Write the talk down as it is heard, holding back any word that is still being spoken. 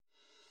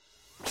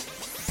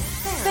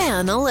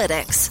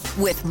Analytics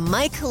with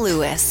Mike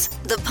Lewis,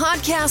 the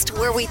podcast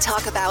where we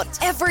talk about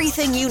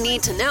everything you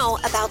need to know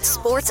about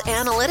sports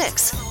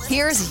analytics.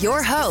 Here's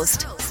your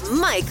host,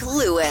 Mike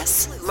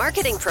Lewis,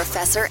 marketing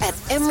professor at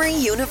Emory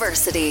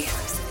University.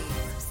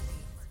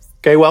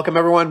 Okay, welcome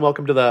everyone.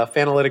 Welcome to the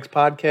Fanalytics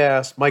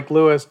podcast. Mike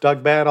Lewis,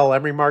 Doug Battle,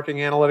 Emory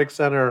Marketing Analytics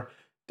Center,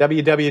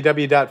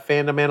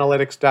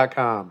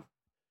 www.fandomanalytics.com.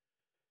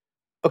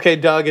 Okay,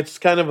 Doug, it's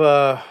kind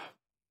of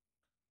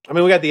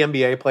we got the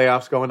NBA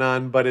playoffs going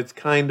on, but it's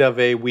kind of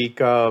a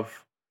week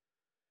of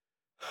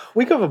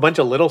a bunch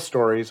of little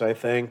stories, I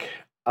think.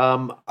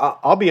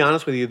 I'll be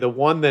honest with you, the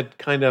one that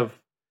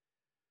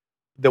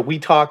we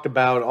talked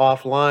about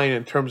offline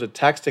in terms of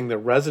texting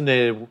that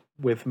resonated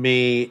with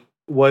me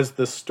was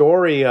the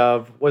story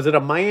of, was it a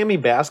Miami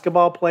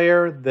basketball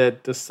player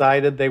that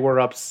decided they were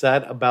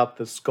upset about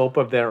the scope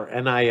of their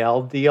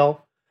NIL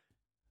deal,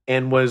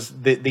 and was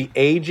the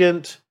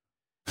agent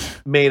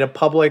made a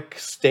public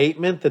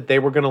statement that they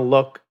were going to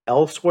look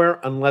elsewhere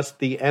unless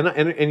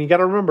and you got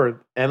to remember,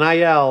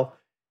 NIL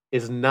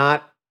is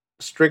not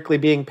strictly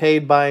being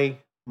paid by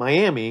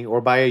Miami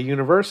or by a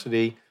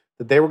university,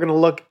 that they were going to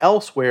look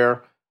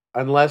elsewhere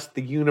unless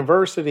the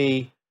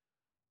university,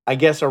 I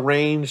guess,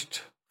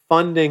 arranged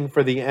funding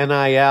for the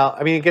NIL.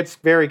 I mean, it gets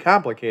very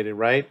complicated,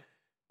 right?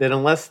 That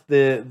unless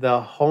the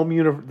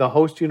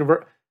host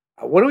university,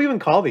 what do we even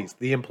call these?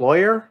 The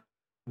employer,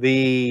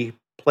 the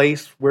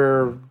place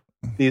where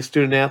the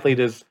student athlete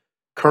is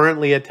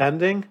currently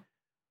attending,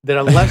 that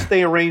unless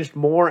they arranged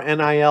more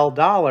NIL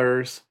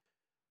dollars,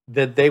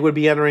 that they would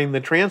be entering the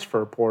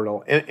transfer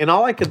portal. And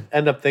all I could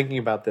end up thinking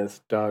about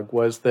this, Doug,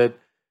 was that,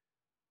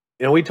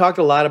 we talked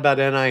a lot about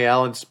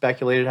NIL and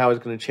speculated how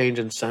it's going to change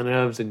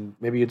incentives and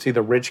maybe you'd see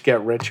the rich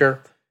get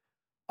richer.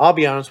 I'll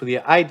be honest with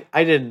you, I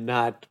did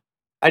not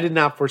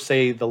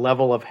foresee the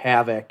level of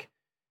havoc.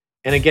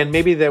 And again,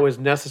 maybe that was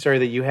necessary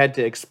that you had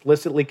to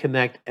explicitly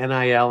connect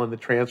NIL and the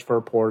transfer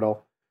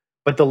portal.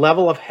 But the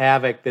level of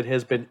havoc that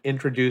has been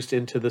introduced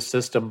into the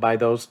system by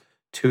those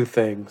two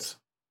things.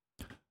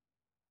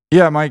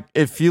 Yeah, Mike,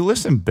 if you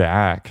listen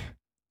back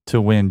to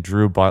when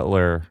Drew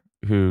Butler,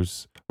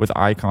 who's with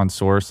Icon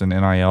Source, an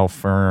NIL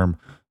firm,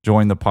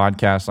 joined the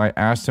podcast, I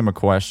asked him a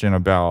question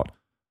about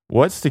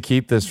what's to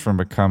keep this from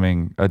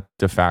becoming a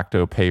de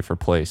facto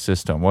pay-for-play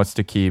system? What's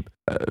to keep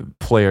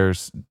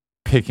players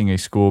picking a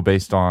school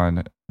based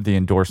on the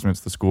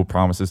endorsements the school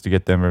promises to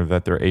get them or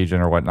that their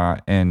agent or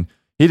whatnot? And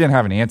he didn't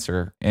have an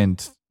answer.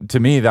 And to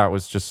me, that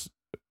was just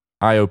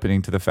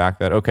eye-opening to the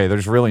fact that, okay,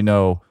 there's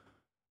no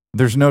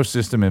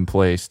system in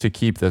place to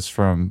keep this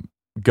from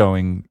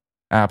going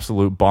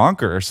absolute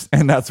bonkers.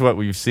 And that's what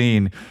we've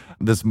seen.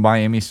 This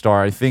Miami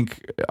star, I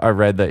think I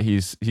read that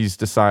he's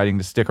deciding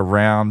to stick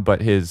around,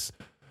 but I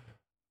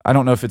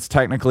don't know if it's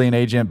technically an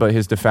agent, but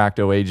his de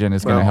facto agent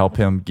is going to help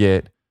him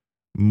get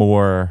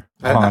more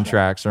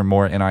contracts or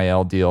more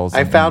NIL deals.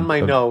 I found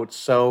my notes.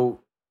 So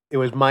it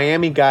was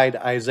Miami guide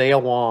Isaiah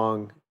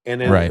Wong, and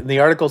the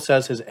article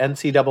says his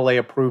NCAA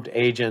approved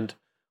agent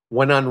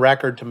went on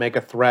record to make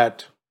a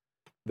threat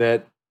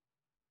that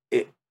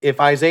if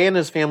Isaiah and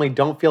his family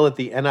don't feel that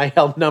the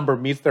NIL number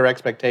meets their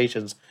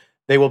expectations,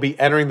 they will be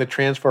entering the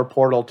transfer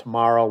portal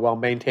tomorrow while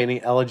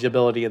maintaining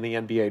eligibility in the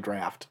NBA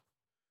draft.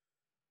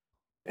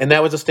 And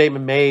that was a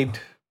statement made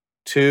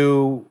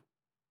to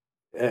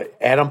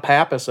Adam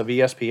Pappas of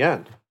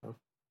ESPN.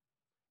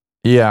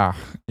 Yeah.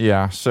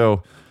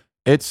 So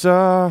it's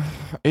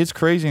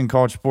crazy in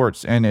college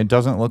sports, and it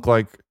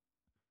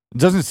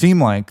doesn't seem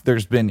like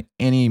there's been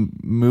any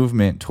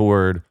movement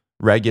toward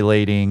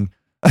regulating,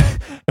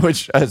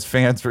 which as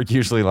fans we're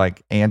usually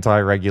like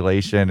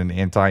anti-regulation and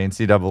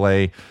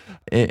anti-NCAA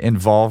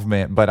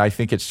involvement. But I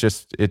think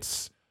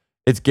it's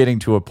getting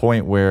to a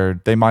point where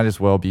they might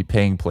as well be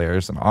paying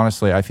players. And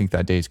honestly, I think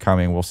that day's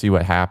coming. We'll see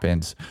what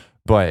happens.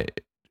 But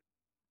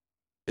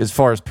as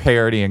far as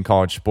parity in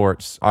college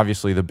sports,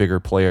 obviously the bigger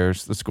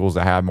players, the schools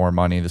that have more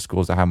money, the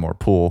schools that have more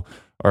pool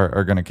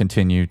are going to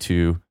continue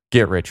to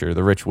get richer.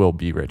 The rich will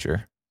be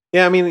richer.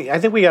 Yeah, I mean, I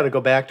think we got to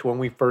go back to when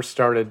we first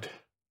started.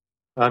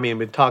 I mean, I've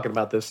been talking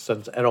about this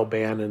since Ed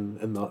O'Bannon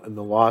and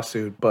the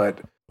lawsuit,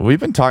 but we've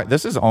been talking.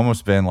 This has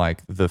almost been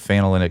like the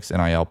Fanalytics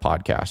NIL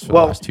podcast for the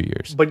last 2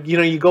 years. But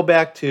you go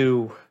back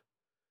to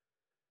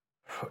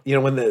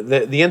when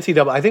the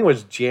NCAA, I think it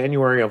was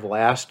January of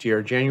last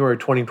year, January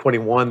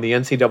 2021, the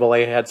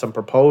NCAA had some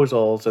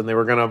proposals, and they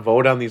were going to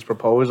vote on these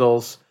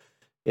proposals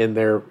in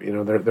their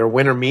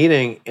winter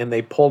meeting, and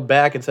they pulled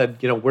back and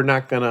said, we're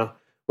not going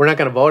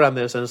to vote on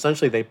this, and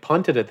essentially they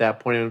punted at that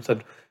point and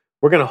said,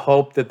 we're going to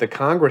hope that the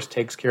Congress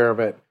takes care of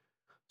it.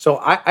 So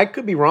I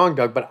could be wrong,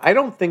 Doug, but I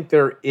don't think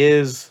there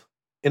is,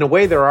 in a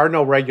way, there are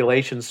no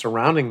regulations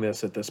surrounding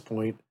this at this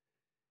point.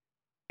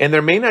 And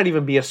there may not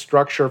even be a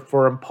structure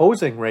for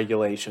imposing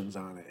regulations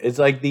on it. It's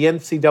like the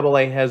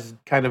NCAA has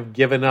kind of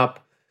given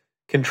up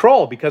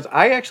control, because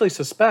I actually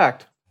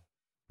suspect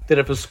that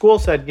if a school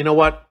said, you know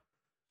what,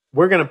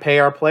 we're going to pay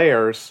our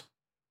players,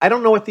 I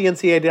don't know what the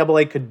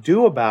NCAA could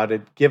do about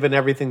it, given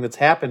everything that's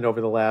happened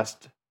over the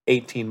last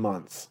 18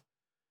 months.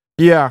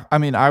 Yeah, I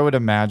mean, I would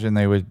imagine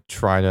they would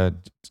try to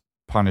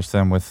punish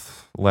them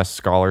with less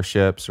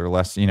scholarships or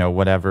less,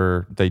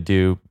 whatever they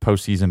do,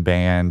 postseason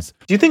bans.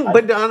 Do you think,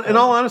 but in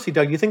all honesty,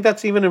 Doug, do you think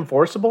that's even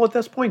enforceable at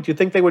this point? Do you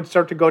think they would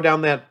start to go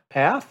down that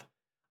path?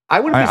 I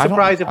wouldn't be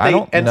surprised if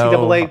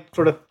NCAA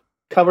sort of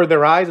covered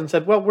their eyes and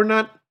said, well,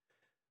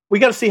 we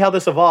got to see how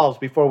this evolves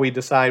before we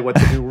decide what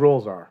the new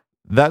rules are.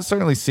 That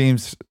certainly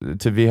seems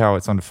to be how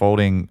it's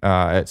unfolding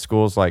at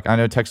schools. Like, I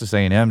know Texas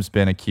A&M's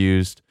been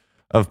accused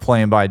of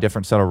playing by a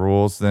different set of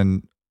rules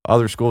than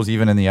other schools,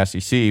 even in the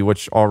SEC,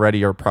 which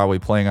already are probably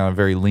playing on a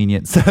very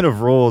lenient set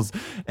of rules.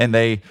 And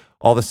they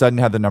all of a sudden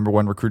had the number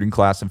one recruiting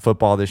class in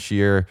football this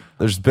year.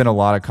 There's been a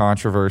lot of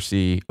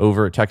controversy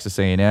over at Texas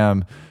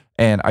A&M.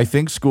 And I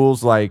think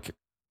schools like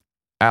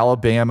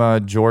Alabama,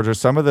 Georgia,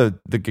 some of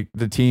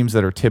the teams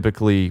that are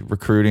typically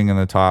recruiting in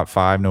the top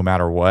 5 no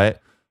matter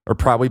what are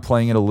probably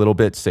playing it a little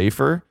bit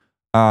safer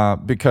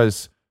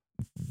because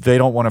they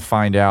don't want to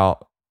find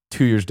out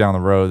 2 years down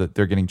the road that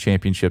they're getting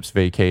championships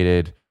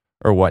vacated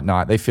or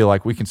whatnot. They feel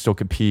like we can still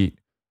compete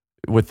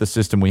with the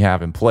system we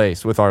have in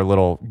place with our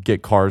little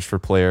get cars for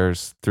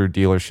players through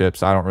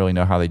dealerships. I don't really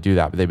know how they do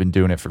that, but they've been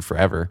doing it for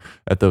forever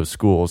at those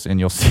schools. And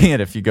you'll see it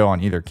if you go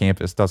on either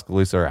campus,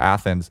 Tuscaloosa or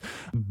Athens.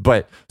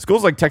 But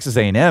schools like Texas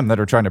A&M that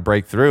are trying to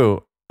break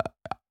through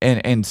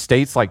and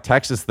states like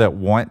Texas that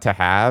want to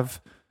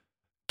have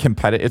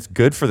competitive, it's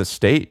good for the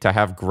state to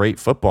have great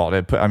football.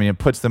 It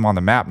puts them on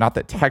the map. Not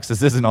that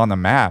Texas isn't on the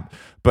map,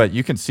 but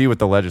you can see with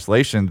the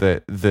legislation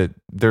that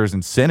there's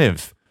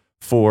incentive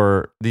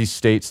for these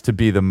states to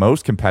be the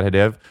most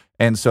competitive.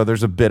 And so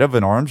there's a bit of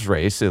an arms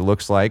race, it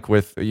looks like,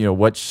 with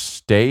which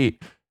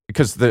state,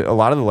 because a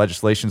lot of the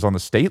legislation's on the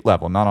state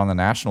level, not on the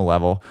national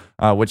level,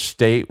 which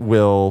state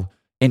will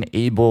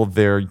enable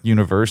their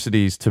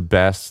universities to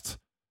best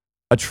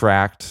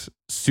attract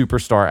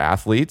superstar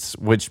athletes,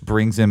 which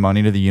brings in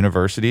money to the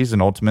universities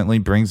and ultimately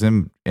brings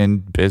in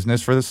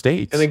business for the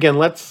states. And again,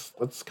 let's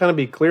kind of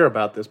be clear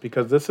about this,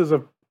 because this is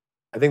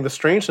I think the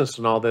strangeness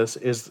in all this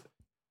is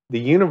the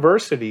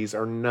universities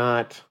are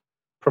not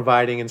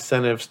providing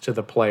incentives to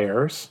the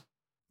players.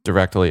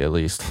 Directly, at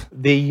least.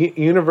 The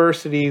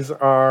universities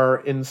are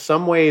in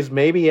some ways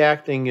maybe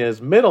acting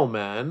as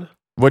middlemen.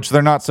 Which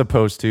they're not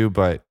supposed to,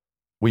 but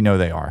we know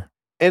they are.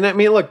 And I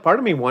mean, look, part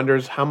of me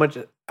wonders how much,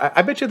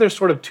 I bet you there's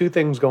sort of two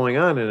things going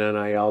on in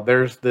NIL.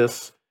 There's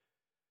this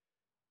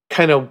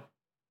kind of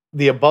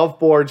the above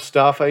board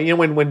stuff.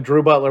 When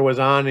Drew Butler was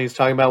on, he's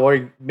talking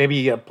about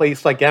maybe a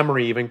place like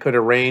Emory even could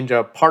arrange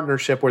a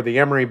partnership where the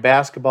Emory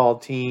basketball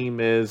team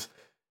is,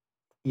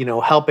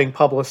 helping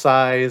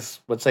publicize,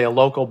 let's say, a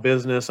local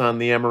business on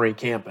the Emory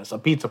campus, a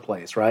pizza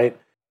place, right?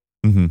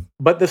 Mm-hmm.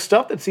 But the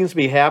stuff that seems to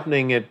be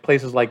happening at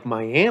places like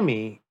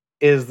Miami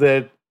is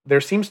that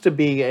there seems to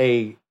be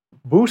a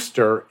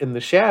booster in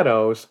the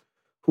shadows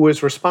who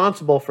is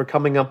responsible for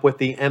coming up with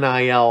the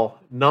NIL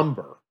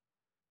number.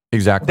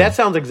 Exactly. That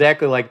sounds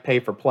exactly like pay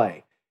for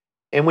play.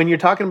 And when you're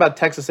talking about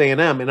Texas A&M,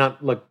 and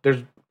look,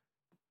 there's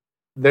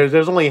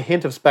only a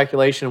hint of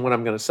speculation in what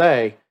I'm going to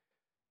say.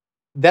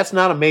 That's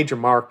not a major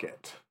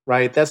market,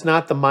 right? That's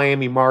not the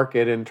Miami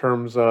market in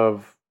terms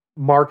of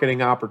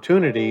marketing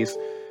opportunities.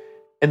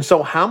 And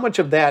so how much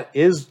of that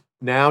is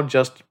now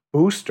just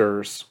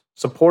boosters,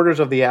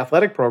 supporters of the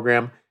athletic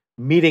program,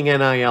 meeting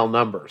NIL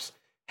numbers?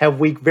 Have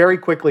we very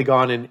quickly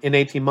in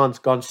 18 months,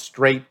 gone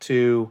straight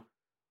to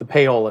the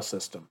payola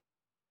system?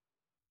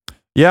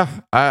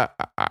 Yeah,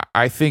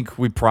 I think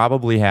we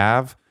probably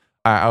have.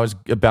 I was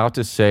about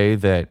to say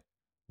that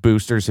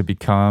boosters have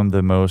become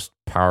the most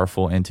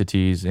powerful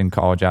entities in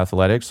college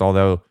athletics,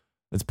 although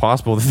it's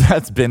possible that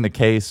that's been the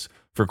case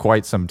for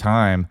quite some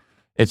time.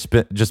 It's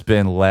just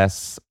been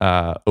less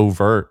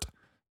overt,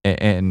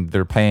 and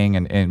they're paying,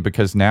 and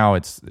because now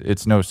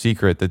it's no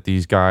secret that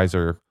these guys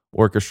are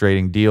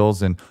orchestrating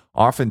deals, and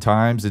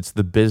oftentimes it's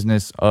the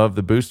business of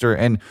the booster.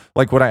 And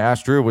like what I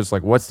asked Drew was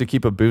like, what's to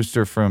keep a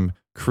booster from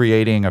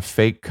creating a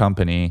fake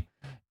company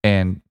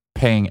and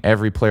paying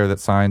every player that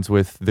signs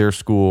with their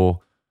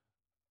school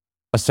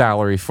a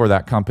salary for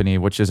that company,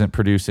 which isn't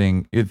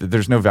producing,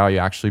 there's no value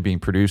actually being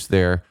produced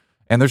there.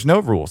 And there's no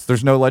rules.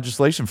 There's no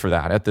legislation for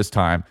that at this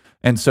time.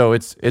 And so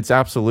it's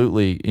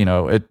absolutely,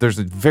 there's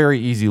a very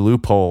easy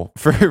loophole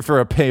for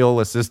a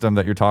payola system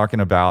that you're talking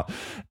about.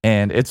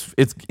 And it's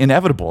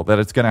inevitable that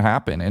it's going to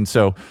happen. And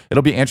so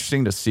it'll be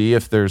interesting to see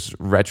if there's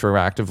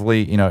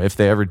retroactively, if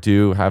they ever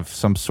do have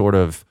some sort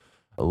of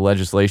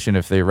legislation,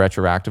 if they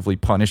retroactively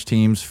punish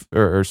teams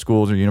or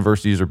schools or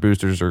universities or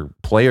boosters or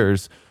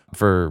players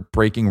for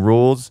breaking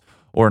rules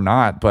or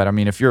not. But I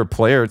mean, if you're a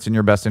player, it's in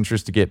your best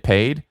interest to get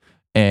paid.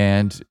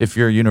 And if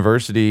you're a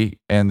university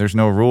and there's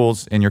no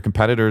rules and your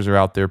competitors are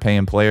out there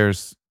paying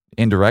players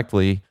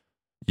indirectly,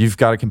 you've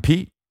got to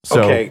compete.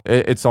 So okay.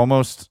 It's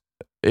almost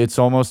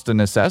a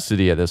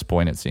necessity at this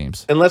point, it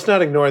seems. And let's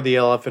not ignore the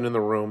elephant in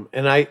the room.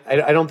 And I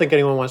don't think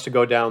anyone wants to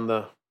go down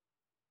the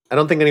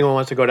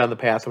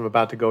path I'm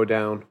about to go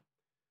down.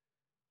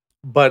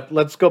 But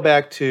let's go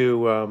back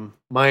to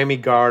Miami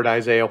guard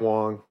Isaiah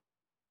Wong.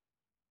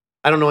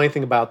 I don't know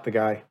anything about the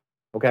guy.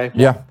 Okay.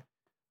 Yeah.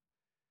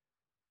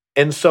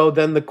 And so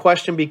then the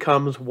question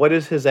becomes, what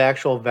is his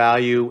actual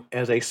value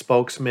as a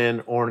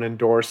spokesman or an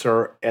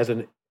endorser, as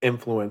an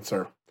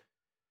influencer?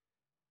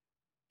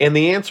 And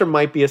the answer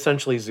might be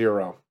essentially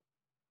zero,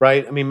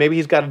 right? I mean, maybe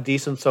he's got a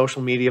decent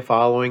social media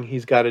following.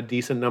 He's got a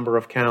decent number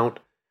of count.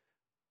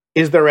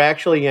 Is there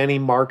actually any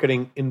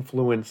marketing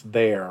influence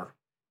there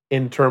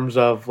in terms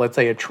of, let's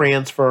say, a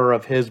transfer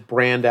of his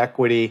brand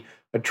equity,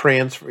 a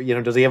transfer,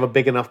 does he have a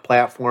big enough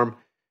platform?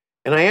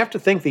 And I have to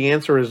think the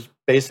answer is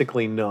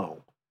basically no.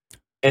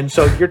 And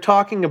so you're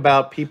talking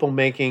about people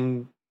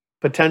making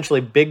potentially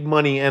big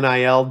money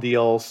NIL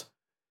deals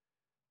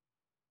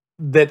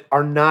that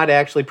are not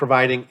actually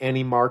providing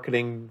any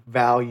marketing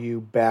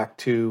value back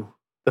to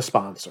the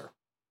sponsor.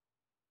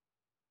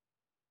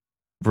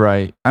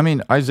 Right. I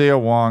mean, Isaiah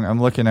Wong,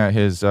 I'm looking at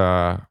his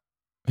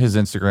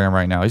Instagram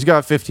right now. He's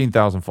got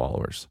 15,000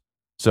 followers.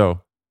 So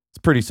it's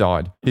pretty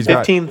solid. He's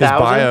 15,000? got his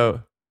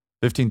bio,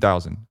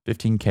 15,000,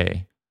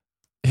 15K.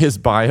 His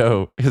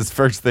bio, his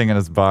first thing in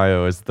his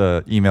bio is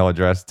the email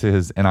address to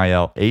his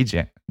NIL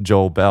agent,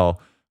 Joel Bell,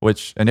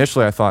 which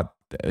initially I thought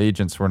the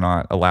agents were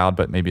not allowed,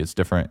 but maybe it's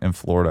different in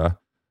Florida.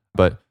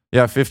 But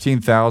yeah,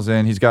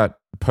 15,000. He's got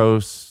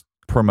posts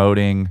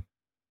promoting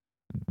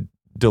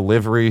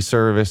delivery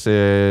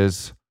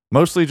services,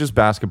 mostly just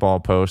basketball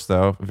posts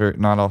though.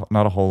 Not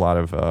a whole lot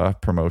of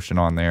promotion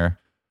on there,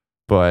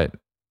 but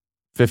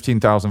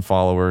 15,000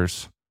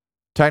 followers.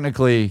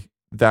 Technically,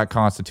 that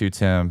constitutes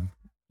him.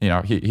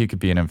 He could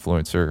be an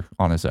influencer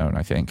on his own,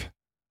 I think.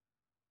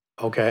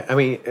 Okay. I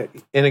mean,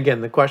 and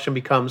again, the question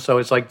becomes, so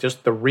it's like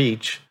just the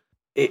reach.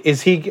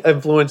 Is he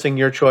influencing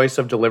your choice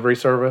of delivery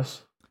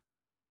service?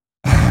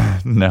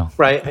 No.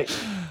 Right.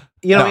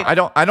 I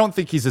don't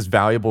think he's as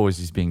valuable as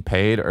he's being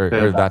paid,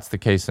 or that's the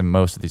case in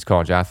most of these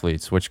college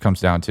athletes, which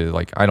comes down to,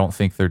 like, I don't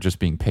think they're just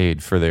being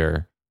paid for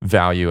their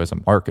value as a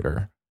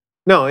marketer.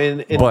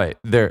 No,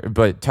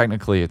 but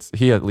technically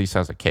he at least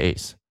has a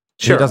case.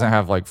 Sure. He doesn't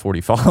have like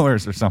 40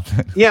 followers or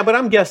something. Yeah, but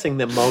I'm guessing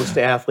that most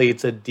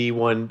athletes at big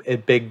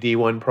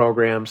D1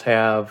 programs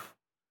have,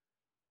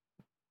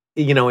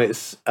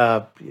 it's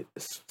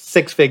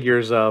 6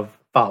 figures of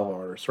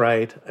followers,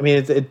 right? I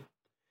mean,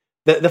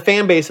 the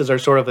fan bases are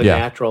sort of the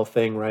natural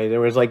thing, right? There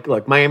was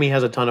look, Miami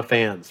has a ton of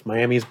fans.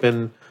 Miami's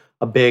been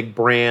a big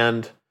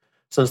brand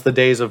since the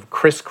days of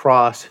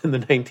crisscross in the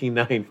 1980s.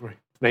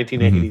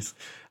 Mm-hmm.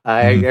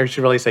 I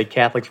should really say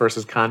Catholics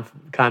versus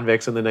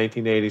convicts in the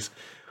 1980s.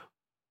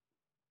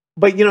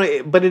 But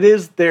it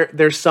is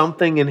there's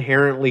something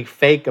inherently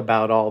fake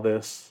about all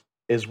this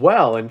as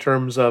well, in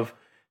terms of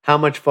how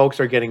much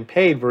folks are getting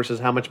paid versus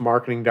how much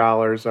marketing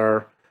dollars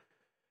are,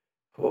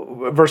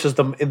 versus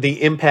the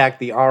impact,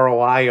 the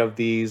ROI of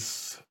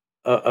these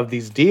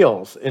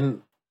deals.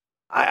 And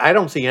I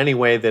don't see any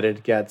way that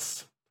it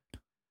gets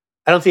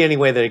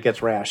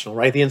rational,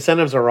 right? The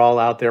incentives are all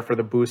out there for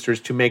the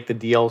boosters to make the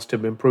deals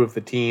to improve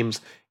the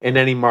teams, and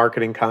any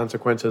marketing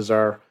consequences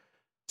are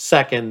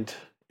second.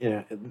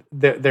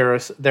 They're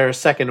a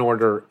second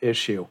order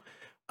issue.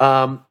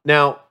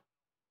 Now,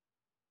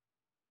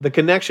 the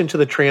connection to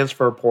the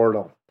transfer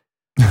portal.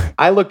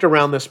 I looked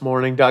around this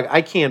morning, Doug.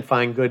 I can't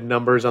find good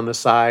numbers on the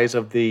size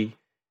of the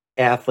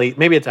athlete.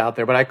 Maybe it's out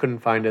there, but I couldn't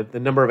find it. The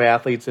number of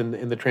athletes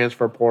in the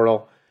transfer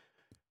portal.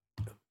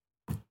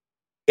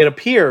 It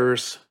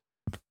appears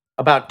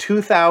about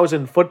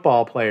 2,000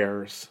 football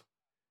players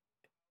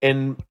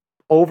and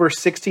over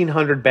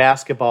 1,600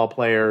 basketball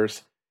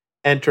players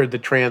entered the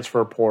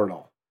transfer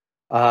portal.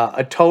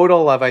 A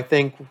total of, I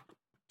think,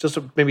 just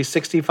maybe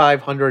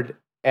 6,500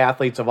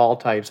 athletes of all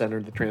types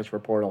entered the transfer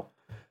portal.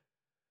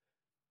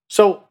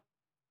 So,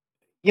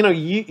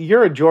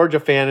 you're a Georgia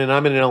fan and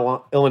I'm an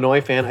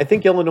Illinois fan. I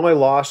think Illinois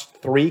lost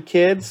 3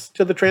 kids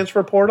to the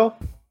transfer portal,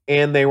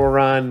 and they were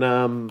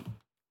on,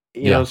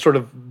 sort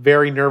of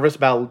very nervous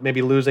about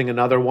maybe losing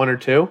another 1 or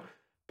 2.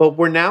 But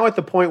we're now at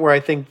the point where I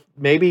think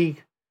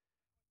maybe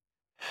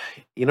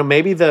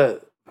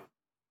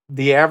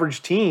the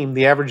average team,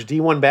 the average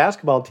D1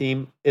 basketball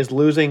team, is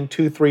losing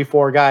 2, 3,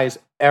 4 guys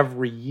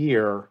every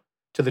year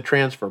to the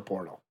transfer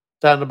portal.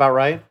 Sound about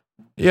right?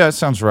 Yeah, it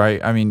sounds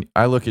right. I mean,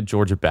 I look at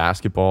Georgia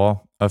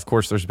basketball. Of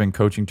course, there's been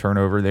coaching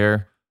turnover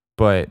there,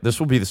 but this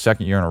will be the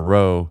second year in a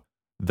row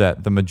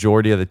that the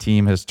majority of the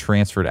team has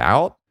transferred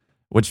out,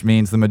 which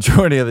means the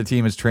majority of the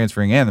team is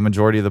transferring in. The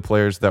majority of the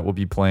players that will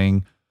be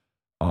playing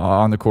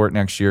on the court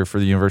next year for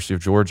the University of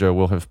Georgia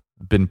will have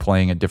been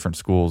playing at different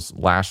schools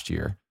last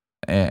year.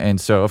 And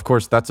so, of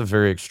course, that's a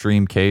very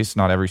extreme case.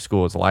 Not every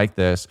school is like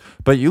this.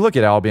 But you look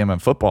at Alabama in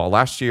football.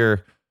 Last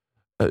year,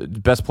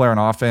 best player on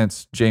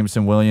offense,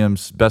 Jameson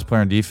Williams. Best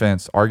player on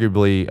defense,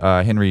 arguably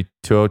Henry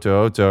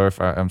To'oTo'o, if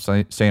I'm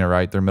saying it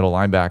right, their middle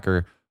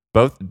linebacker.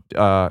 Both,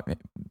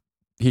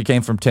 he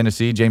came from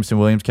Tennessee. Jameson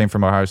Williams came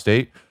from Ohio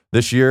State.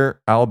 This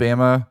year,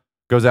 Alabama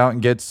goes out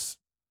and gets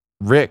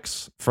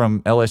Ricks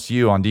from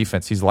LSU on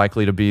defense. He's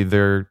likely to be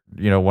their,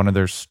 one of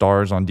their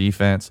stars on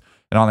defense.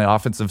 And on the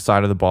offensive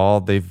side of the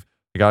ball, they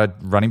got a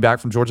running back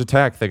from Georgia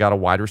Tech. They got a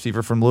wide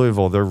receiver from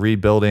Louisville. They're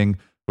rebuilding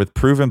with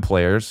proven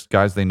players,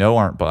 guys they know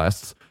aren't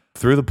busts,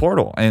 through the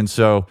portal. And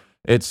so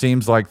it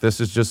seems like this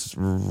is just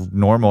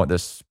normal at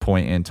this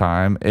point in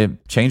time.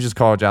 It changes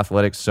college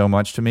athletics so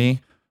much to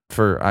me.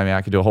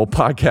 I could do a whole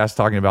podcast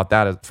talking about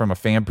that from a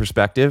fan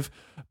perspective,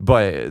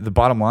 but the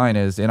bottom line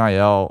is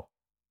NIL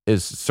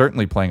is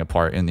certainly playing a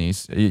part in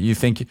these. You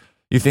think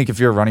if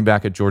you're a running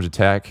back at Georgia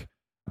Tech,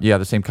 you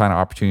have the same kind of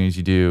opportunities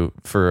you do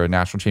for a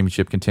national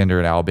championship contender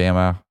at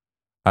Alabama?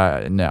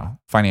 No,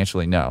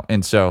 financially, no.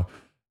 And so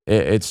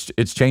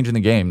it's changing the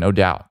game, no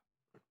doubt.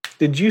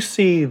 Did you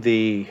see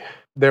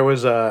there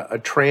was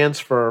a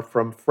transfer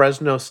from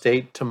Fresno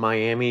State to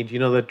Miami? Do you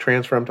know the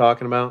transfer I'm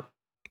talking about?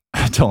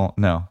 I don't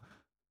know.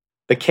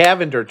 The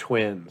Cavender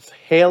twins,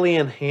 Haley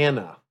and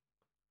Hannah.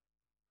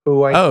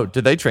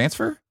 Did they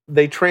transfer?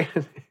 They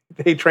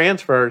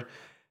transferred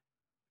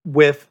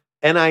with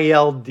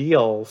NIL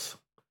deals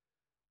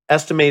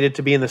estimated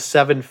to be in the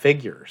 7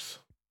 figures.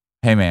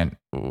 Hey man,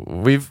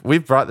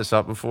 we've brought this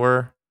up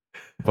before,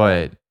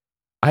 but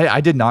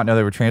I did not know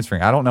they were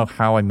transferring. I don't know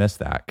how I missed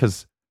that,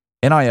 because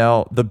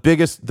NIL, the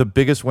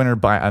biggest winner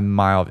by a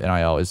mile of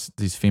NIL is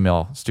these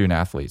female student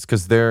athletes,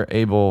 because they're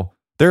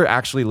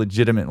actually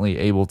legitimately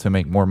able to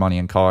make more money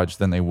in college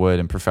than they would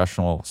in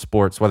professional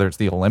sports, whether it's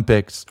the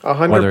Olympics,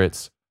 100. whether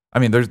it's,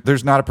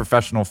 there's not a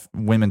professional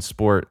women's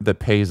sport that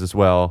pays as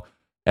well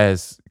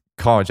as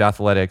college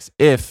athletics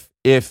if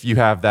you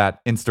have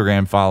that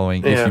Instagram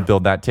following, if you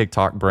build that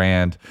TikTok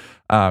brand,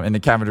 and the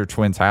Cavender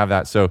twins have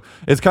that. So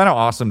it's kind of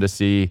awesome to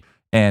see.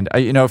 And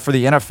for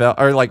the NFL,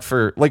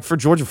 or for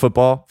Georgia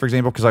football, for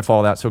example, because I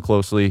follow that so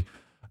closely,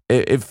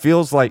 it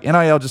feels like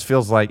NIL just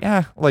feels like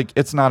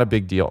it's not a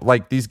big deal.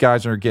 Like, these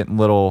guys are getting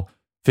little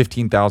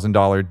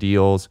 $15,000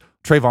 deals.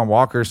 Trayvon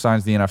Walker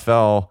signs the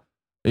NFL,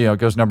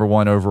 goes number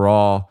 1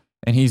 overall,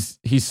 and he's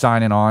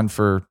signing on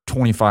for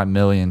 $25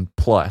 million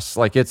plus.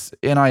 Like, it's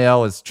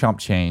NIL is chump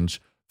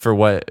change for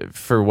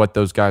what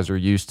those guys are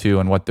used to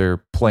and what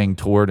they're playing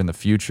toward in the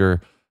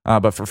future.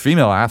 But for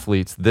female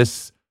athletes,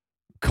 this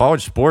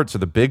college sports are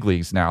the big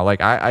leagues now.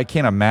 Like, I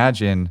can't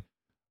imagine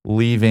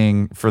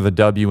leaving for the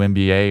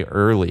WNBA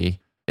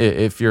early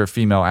if you're a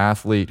female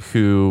athlete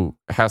who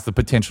has the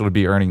potential to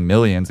be earning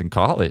millions in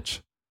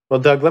college. Well,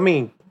 Doug, let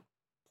me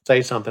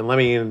say something.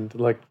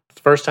 The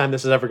first time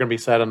this is ever going to be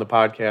said on the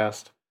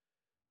podcast.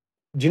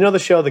 Do you know the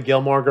show The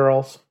Gilmore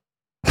Girls?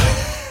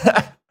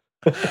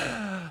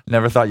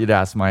 Never thought you'd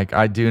ask, Mike.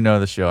 I do know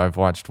the show. I've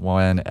watched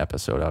one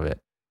episode of it.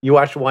 You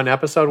watched one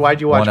episode?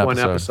 Why'd you watch one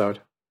episode?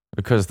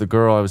 Because the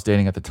girl I was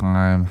dating at the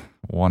time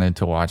wanted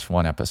to watch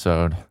one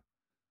episode,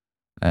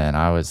 and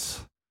I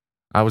was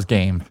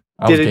game.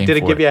 Did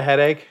it give you a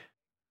headache?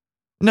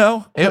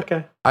 No.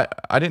 Okay.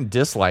 I didn't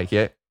dislike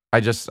it. I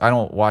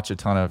don't watch a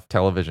ton of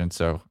television,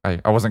 so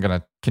I wasn't going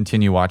to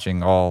continue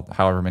watching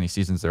however many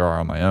seasons there are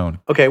on my own.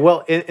 Okay,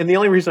 well, and the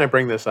only reason I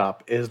bring this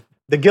up is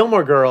The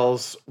Gilmore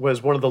Girls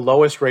was one of the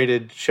lowest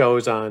rated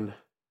shows on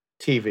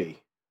TV,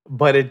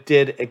 but it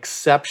did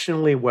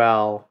exceptionally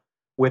well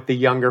with the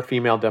younger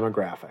female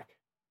demographic.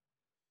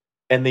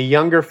 And the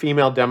younger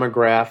female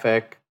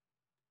demographic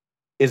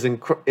is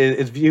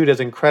viewed as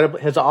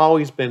has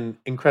always been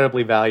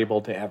incredibly valuable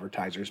to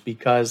advertisers,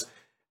 because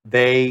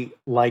they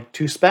like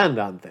to spend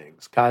on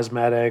things,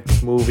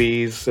 cosmetics,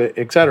 movies,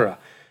 etc.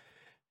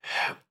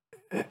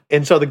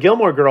 And so the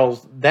Gilmore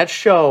Girls, that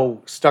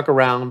show stuck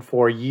around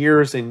for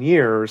years and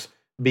years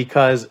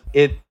because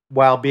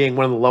while being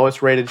one of the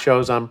lowest rated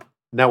shows on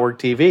network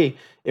TV,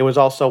 it was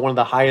also one of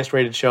the highest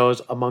rated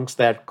shows amongst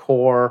that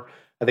core,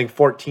 I think,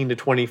 14 to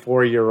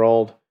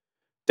 24-year-old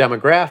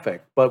demographic.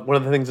 But one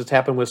of the things that's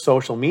happened with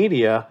social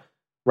media,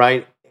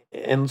 right,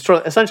 and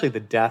sort of essentially the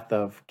death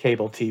of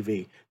cable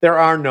TV, there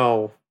are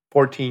no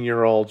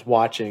 14-year-olds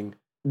watching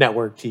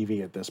network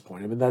TV at this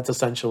point. I mean, that's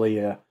essentially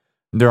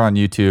they're on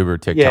YouTube or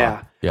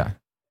TikTok. Yeah.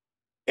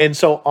 And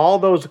so all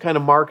those kind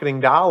of marketing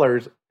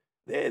dollars,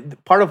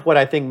 part of what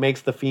I think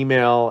makes the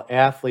female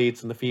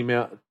athletes and the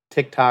female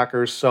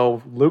TikTokers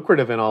so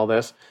lucrative in all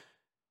this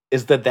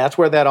is that that's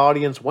where that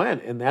audience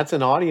went. And that's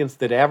an audience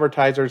that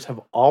advertisers have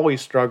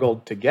always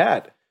struggled to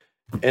get.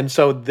 And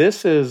so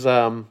this is,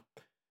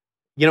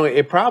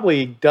 it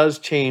probably does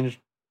change.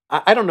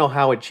 I don't know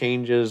how it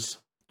changes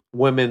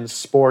women's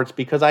sports,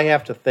 because I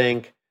have to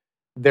think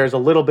there's a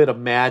little bit of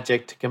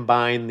magic to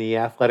combine the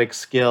athletic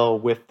skill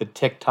with the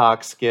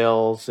TikTok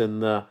skills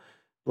and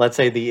let's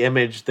say the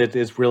image that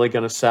is really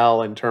going to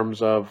sell in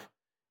terms of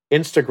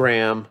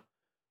Instagram.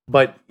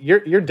 But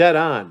you're dead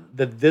on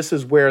that this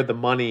is where the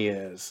money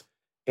is.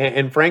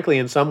 And frankly,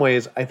 in some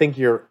ways, I think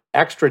you're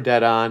extra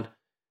dead on,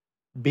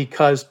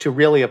 because to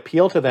really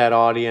appeal to that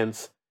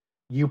audience,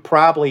 you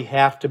probably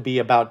have to be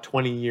about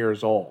 20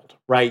 years old,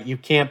 right? You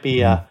can't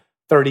be a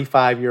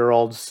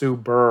 35-year-old Sue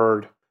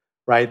Bird,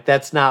 right?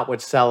 That's not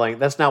what's selling.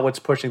 That's not what's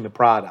pushing the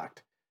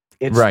product.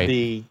 It's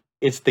right.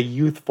 It's the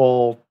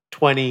youthful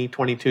 20,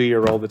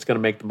 22-year-old that's going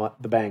to make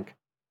the bank.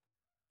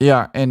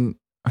 Yeah, and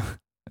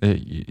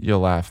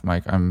you'll laugh,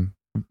 Mike. I'm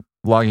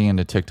logging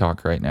into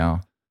TikTok right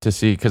now to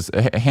see, because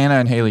Hannah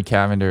and Haley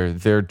Cavender,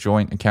 their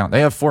joint account, they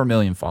have 4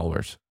 million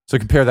followers. So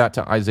compare that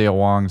to Isaiah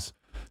Wong's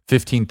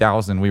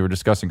 15,000 we were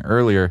discussing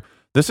earlier.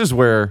 This is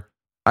where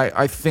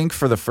I think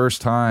for the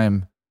first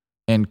time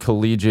in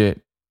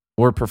collegiate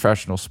or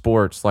professional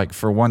sports, like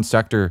for one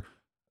sector,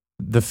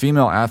 the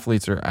female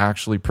athletes are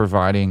actually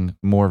providing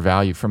more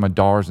value from a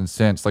dollars and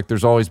cents. Like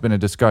there's always been a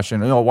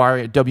discussion, why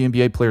are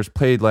WNBA players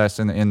paid less?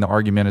 And the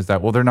argument is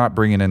that, well, they're not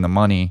bringing in the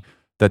money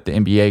that the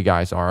NBA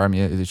guys are. I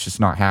mean, it's just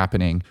not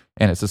happening,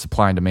 and it's a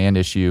supply and demand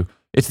issue.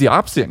 It's the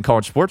opposite in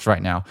college sports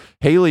right now.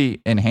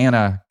 Haley and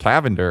Hannah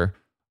Cavender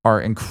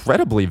are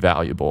incredibly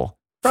valuable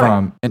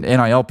from an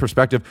NIL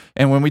perspective.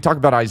 And when we talk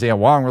about Isaiah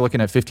Wong, we're looking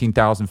at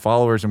 15,000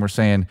 followers, and we're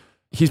saying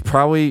he's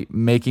probably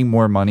making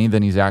more money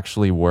than he's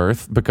actually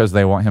worth because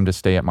they want him to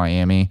stay at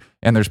Miami.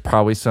 And there's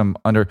probably some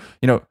I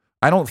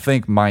don't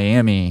think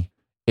Miami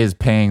is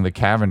paying the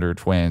Cavender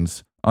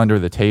twins under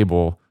the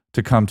table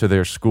to come to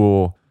their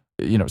school,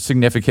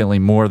 significantly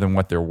more than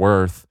what they're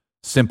worth,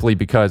 simply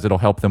because it'll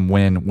help them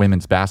win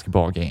women's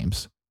basketball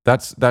games.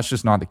 That's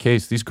just not the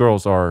case. These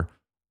girls are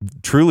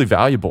truly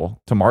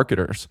valuable to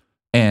marketers,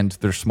 and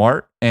they're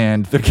smart,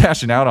 and they're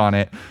cashing out on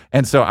it.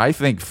 And so I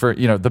think for,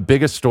 the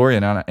biggest story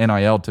in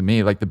NIL to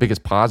me, like the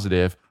biggest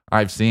positive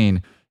I've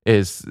seen,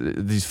 is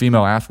these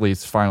female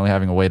athletes finally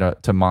having a way to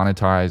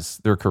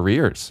monetize their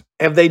careers.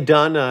 Have they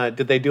done,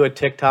 did they do a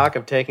TikTok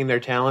of taking their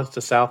talents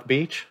to South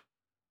Beach?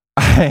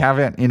 I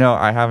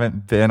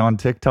haven't been on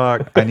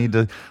TikTok. I need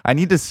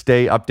to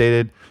stay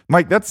updated.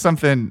 Mike, that's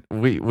something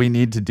we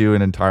need to do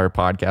an entire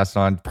podcast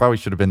on. Probably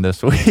should have been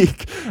this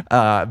week.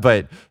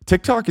 But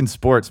TikTok and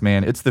sports,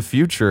 man, it's the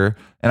future.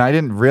 And I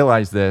didn't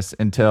realize this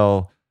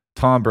until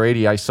Tom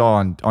Brady, I saw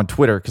on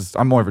Twitter, because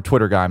I'm more of a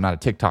Twitter guy. I'm not a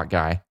TikTok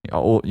guy.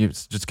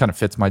 It just kind of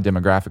fits my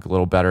demographic a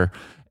little better.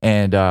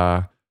 And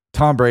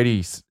Tom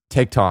Brady's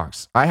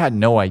TikToks, I had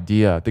no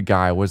idea the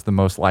guy was the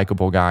most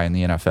likable guy in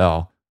the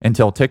NFL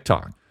until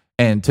TikTok.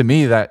 And to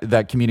me,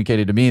 that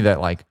communicated to me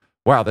that, like,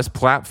 wow, this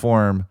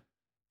platform,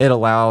 it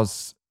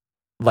allows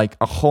like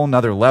a whole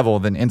nother level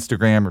than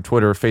Instagram or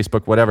Twitter or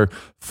Facebook, whatever,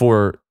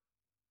 for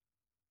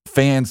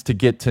fans to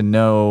get to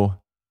know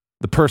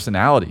the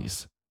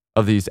personalities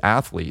of these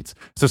athletes.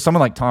 So someone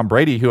like Tom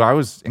Brady, who I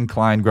was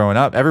inclined growing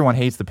up, everyone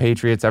hates the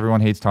Patriots,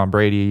 everyone hates Tom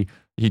Brady,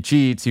 he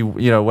cheats,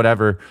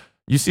 whatever.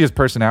 You see his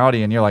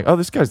personality and you're like, oh,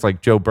 this guy's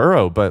like Joe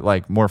Burrow, but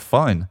like more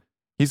fun.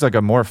 He's like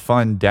a more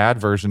fun dad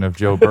version of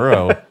Joe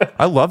Burrow.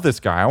 I love this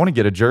guy. I want to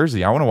get a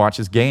jersey. I want to watch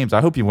his games. I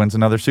hope he wins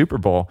another Super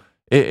Bowl.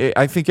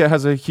 I think it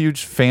has a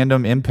huge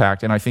fandom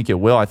impact, and I think it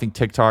will. I think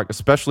TikTok,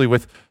 especially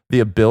with the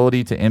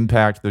ability to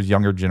impact those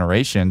younger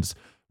generations,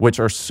 which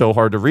are so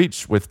hard to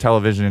reach with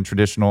television and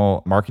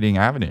traditional marketing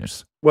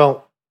avenues.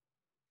 Well,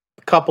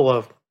 a couple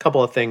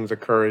of things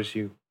occur as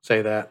you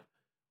say that.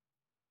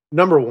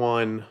 Number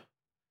one,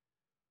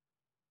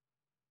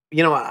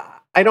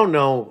 I don't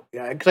know,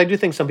 because I do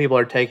think some people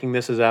are taking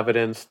this as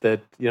evidence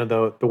that,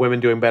 the women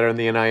doing better in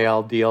the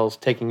NIL deals,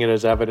 taking it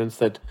as evidence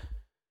that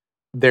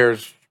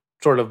there's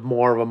sort of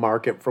more of a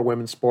market for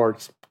women's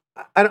sports.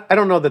 I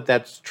don't know that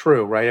that's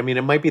true, right? I mean,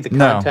 it might be the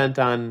content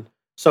on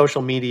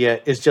social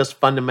media is just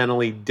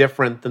fundamentally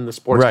different than the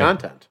sports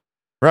content.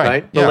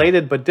 Right? Yeah.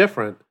 Related, but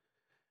different.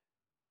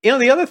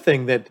 The other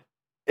thing that,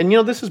 and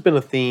this has been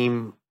a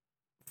theme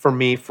for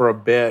me for a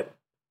bit,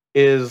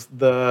 is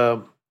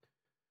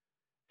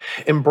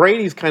and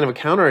Brady's kind of a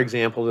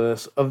counterexample to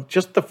this, of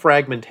just the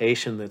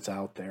fragmentation that's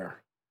out there.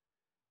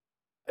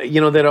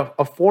 That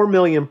a 4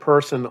 million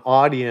person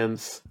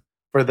audience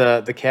for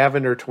the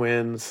Cavender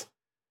twins,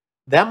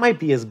 that might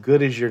be as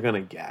good as you're going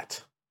to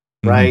get,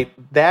 right?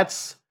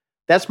 Mm-hmm.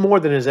 That's more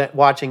than is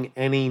watching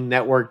any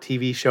network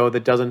TV show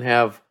that doesn't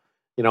have,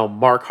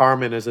 Mark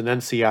Harmon as an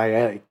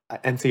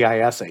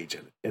NCIS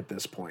agent at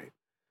this point,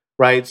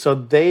 right? So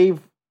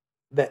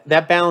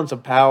that balance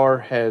of power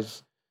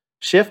has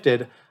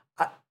shifted.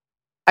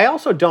 I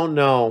also don't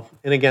know,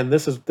 and again,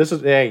 this is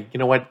hey, you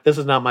know what? This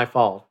is not my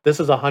fault. This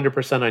is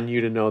 100% on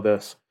you to know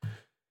this.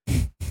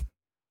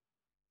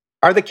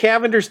 Are the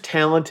Cavenders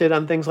talented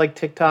on things like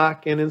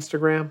TikTok and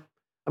Instagram?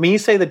 I mean, you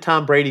say that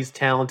Tom Brady's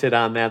talented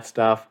on that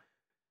stuff,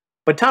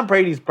 but Tom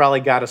Brady's probably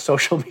got a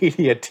social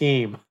media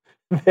team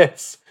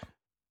that's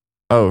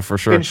for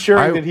sure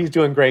ensuring that he's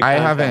doing great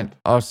content.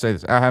 I'll say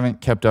this, I haven't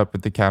kept up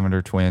with the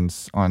Cavender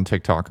twins on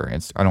TikTok or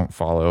Insta. I don't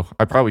follow.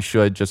 I probably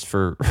should, just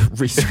for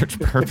research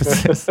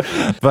purposes,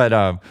 but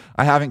I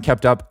haven't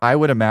kept up. I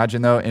would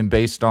imagine though, and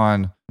based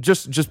on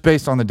just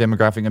based on the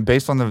demographic and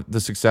based on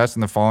the success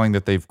and the following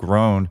that they've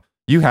grown,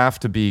 you have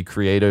to be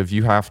creative.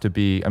 You have to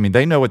be,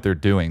 they know what they're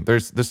doing.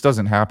 This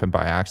doesn't happen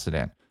by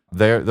accident.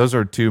 Those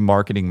are two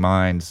marketing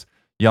minds,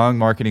 young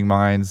marketing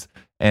minds,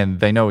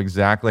 and they know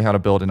exactly how to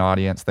build an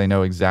audience. They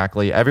know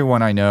exactly,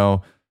 everyone I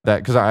know that,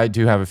 because I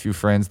do have a few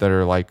friends that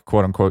are like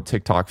quote unquote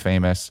TikTok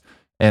famous,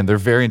 and they're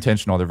very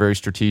intentional. They're very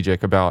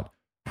strategic about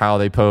how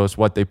they post,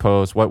 what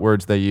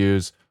words they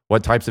use,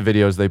 what types of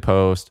videos they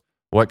post,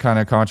 what kind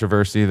of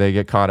controversy they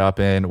get caught up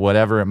in,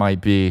 whatever it might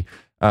be,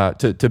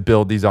 to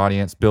build these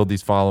audience, build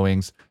these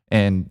followings,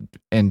 and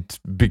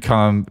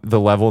become the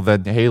level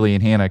that Haley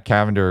and Hannah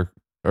Cavender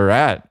are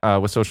at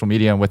with social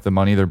media and with the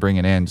money they're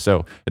bringing in.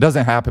 So it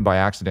doesn't happen by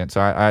accident.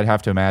 So I'd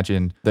have to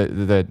imagine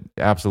that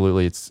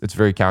absolutely it's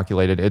very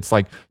calculated. It's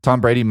like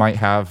Tom Brady might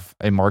have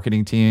a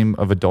marketing team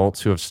of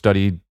adults who have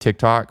studied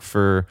TikTok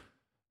for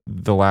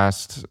the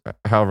last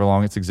however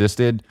long it's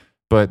existed,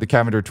 but the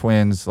Cavender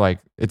twins, like,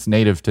 it's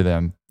native to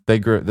them. They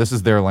grew. This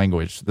is their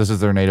language. This is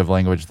their native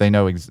language. They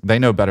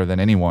know better than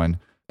anyone,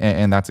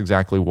 and that's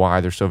exactly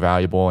why they're so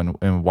valuable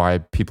and why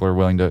people are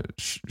willing to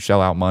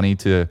shell out money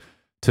to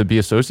be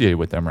associated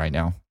with them right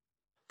now.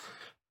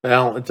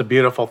 Well, it's a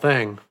beautiful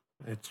thing.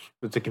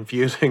 It's a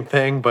confusing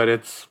thing, but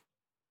it's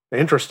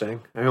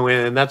interesting. I mean,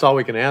 and that's all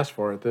we can ask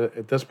for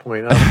at this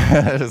point.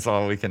 That is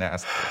all we can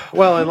ask.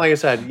 Well, and like I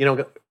said,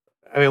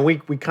 I mean,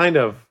 we kind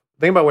of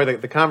think about where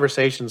the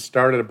conversation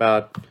started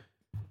about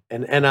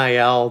an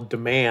NIL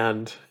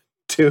demand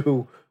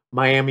to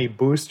Miami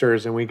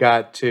boosters, and we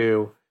got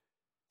to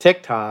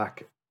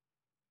TikTok.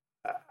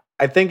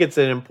 I think it's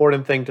an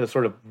important thing to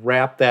sort of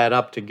wrap that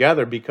up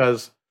together,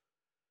 because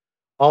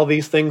all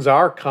these things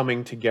are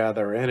coming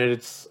together, and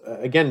it's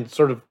again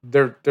sort of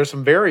there's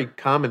some very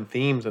common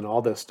themes in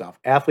all this stuff.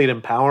 Athlete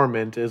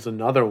empowerment is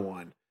another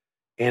one,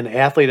 and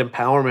athlete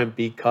empowerment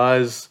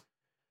because,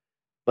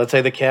 let's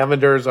say, the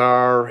Cavenders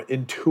are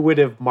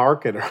intuitive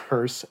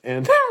marketers,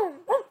 and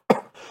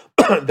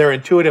they're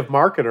intuitive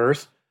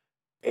marketers,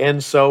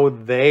 and so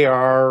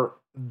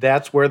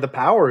that's where the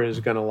power is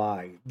going to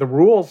lie. The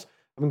rules,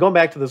 I mean, going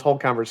back to this whole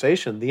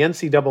conversation, the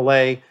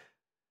NCAA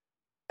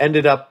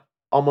ended up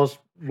almost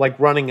like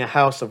running a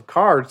house of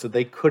cards that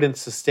they couldn't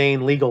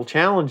sustain legal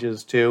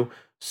challenges to,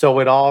 so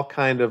it all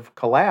kind of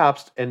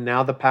collapsed, and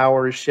now the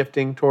power is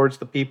shifting towards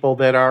the people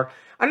that are,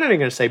 I'm not even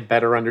going to say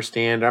better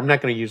understand, I'm not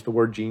going to use the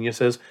word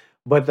geniuses,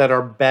 but that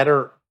are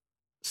better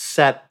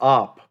set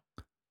up.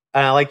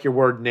 And I like your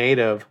word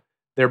native.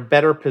 They're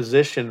better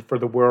positioned for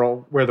the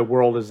world, where the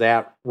world is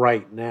at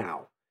right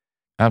now.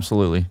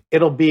 Absolutely.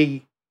 It'll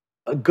be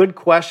a good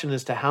question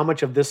as to how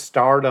much of this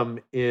stardom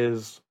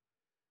is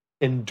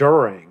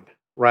enduring,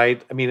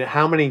 right? I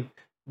mean,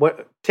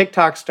 what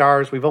TikTok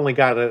stars, we've only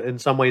got in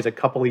some ways a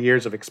couple of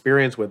years of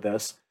experience with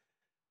this.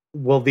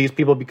 Will these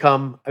people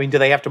become, I mean, do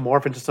they have to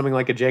morph into something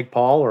like a Jake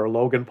Paul or a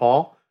Logan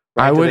Paul?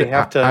 Right?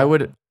 I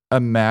would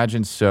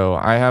imagine so.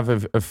 I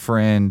have a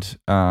friend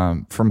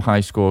from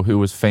high school who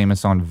was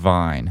famous on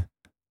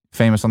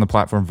the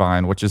platform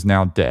Vine, which is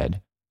now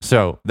dead.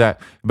 So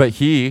but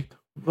he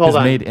Hold has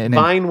on. made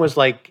Vine was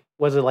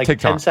it like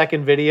TikTok.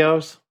 10-second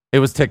videos? It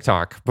was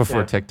TikTok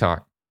before Yeah.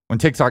 TikTok. When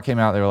TikTok came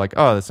out, they were like,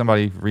 oh,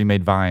 somebody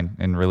remade Vine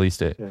and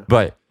released it. Yeah.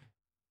 But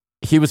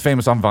he was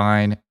famous on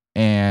Vine,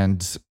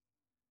 and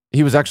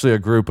he was actually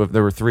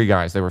there were three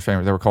guys. They were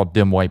famous. They were called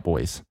Dim White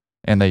Boys,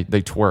 and they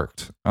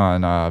twerked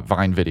on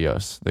Vine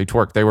videos. They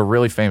twerked. They were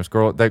really famous.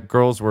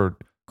 Girls were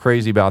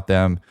crazy about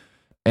them.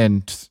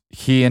 And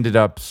he ended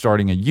up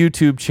starting a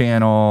YouTube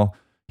channel.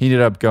 He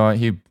ended up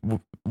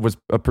was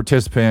a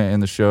participant in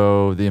the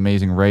show The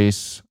Amazing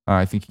Race.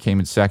 I think he came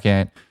in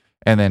second.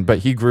 But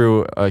he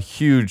grew a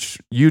huge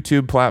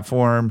YouTube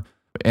platform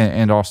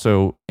and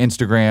also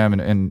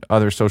Instagram and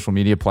other social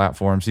media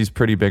platforms. He's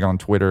pretty big on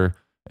Twitter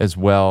as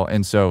well.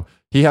 And so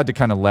he had to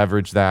kind of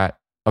leverage that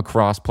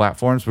across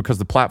platforms because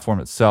the platform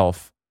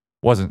itself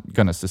wasn't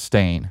going to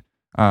sustain.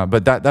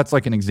 But that's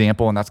like an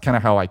example, and that's kind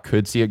of how I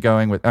could see it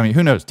going. I mean,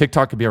 who knows?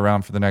 TikTok could be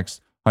around for the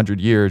next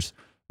 100 years,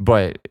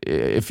 but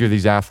if you're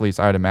these athletes,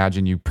 I'd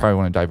imagine you probably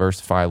want to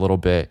diversify a little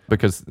bit,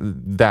 because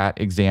that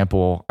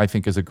example, I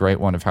think, is a great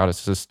one of how to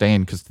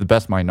sustain, because to the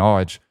best of my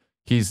knowledge,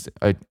 he's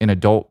an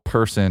adult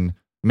person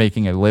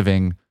making a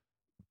living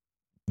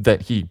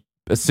that he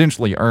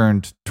essentially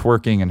earned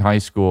twerking in high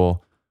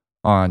school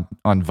on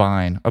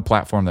Vine, a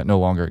platform that no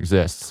longer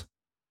exists.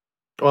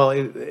 Well,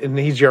 and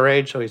he's your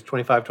age, so he's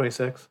 25,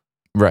 26.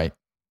 Right.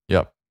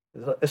 Yep.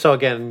 So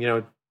again,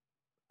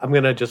 I'm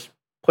going to just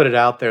put it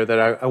out there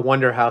that I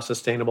wonder how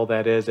sustainable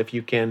that is if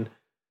you can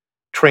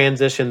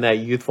transition that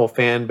youthful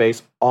fan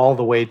base all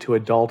the way to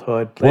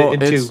adulthood.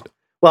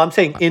 I'm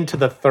saying into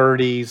the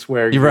 30s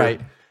where you're right.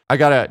 I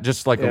got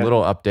just a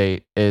little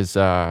update is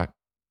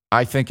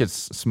I think it's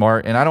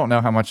smart, and I don't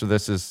know how much of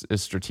this is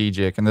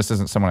strategic, and this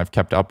isn't someone I've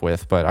kept up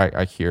with, but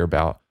I hear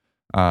about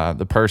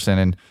the person,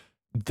 and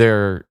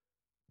their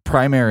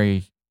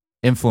primary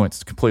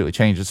influence completely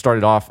changed. It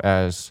started off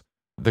as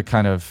the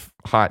kind of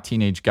hot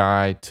teenage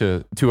guy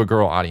to a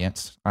girl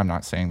audience. I'm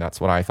not saying that's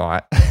what I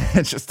thought,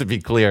 just to be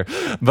clear,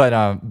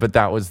 but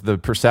that was the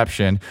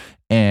perception.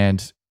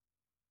 And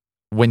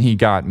when he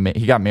got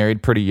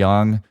married pretty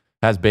young,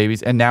 has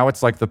babies, and now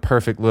it's like the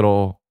perfect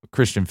little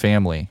Christian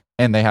family.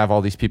 And they have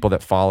all these people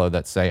that follow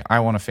that say, I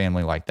want a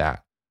family like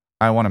that.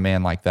 I want a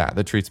man like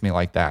that treats me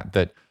like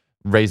that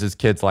raises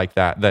kids like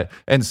that.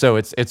 And so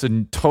it's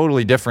a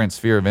totally different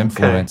sphere of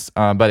influence.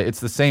 Okay. But it's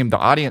the same. The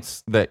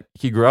audience that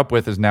he grew up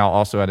with is now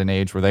also at an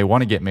age where they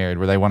want to get married,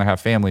 where they want to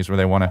have families, where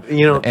they want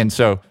to, and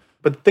so.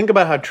 But think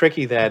about how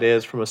tricky that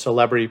is from a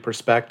celebrity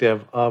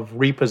perspective of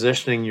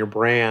repositioning your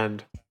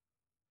brand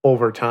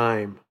over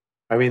time.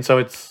 I mean, so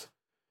it's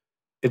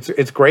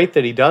great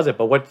that he does it,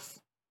 but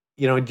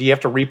do you have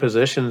to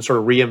reposition and sort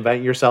of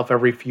reinvent yourself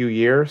every few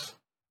years?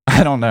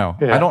 I don't know.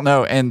 Yeah. I don't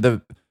know.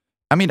 And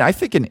I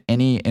think in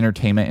any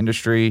entertainment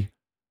industry,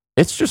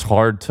 it's just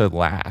hard to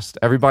last.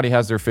 Everybody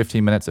has their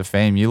 15 minutes of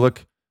fame. You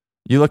look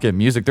at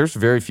music, there's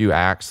very few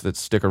acts that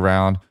stick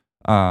around.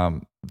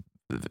 A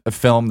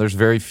film, there's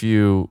very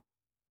few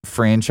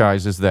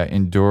franchises that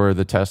endure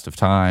the test of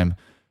time.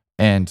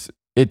 And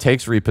it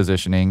takes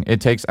repositioning.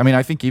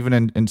 I think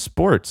even in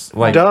sports.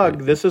 Like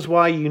Doug, this is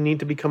why you need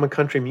to become a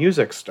country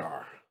music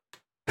star.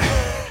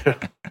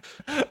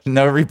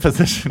 No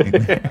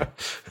repositioning.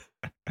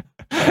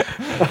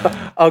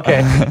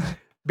 Okay.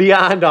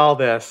 Beyond all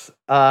this,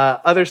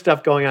 other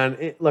stuff going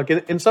on. Look,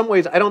 in some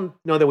ways, I don't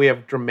know that we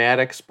have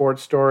dramatic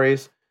sports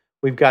stories.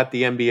 We've got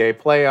the NBA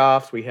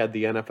playoffs. We had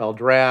the NFL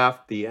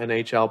draft, the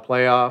NHL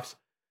playoffs.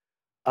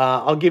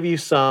 I'll give you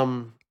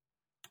some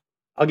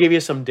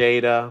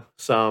data,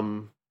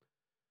 some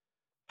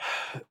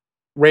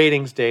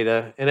ratings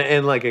data,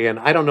 and like again,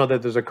 I don't know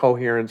that there's a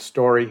coherent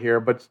story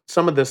here, but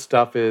some of this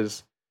stuff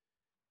is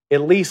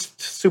at least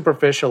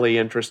superficially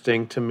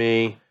interesting to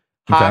me.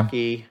 Okay.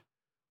 Hockey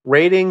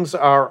ratings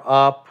are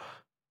up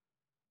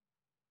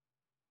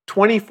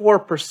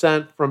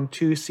 24% from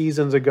 2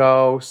 seasons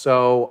ago,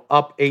 so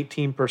up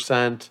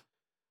 18%.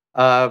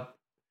 The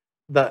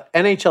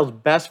NHL's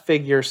best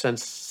figure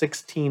since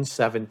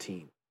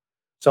 16-17.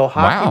 So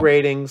hockey Wow.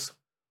 ratings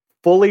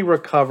fully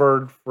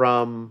recovered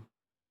from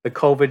the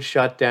COVID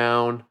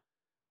shutdown.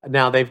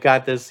 Now they've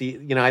got this,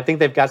 I think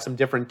they've got some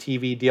different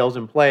TV deals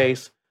in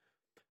place,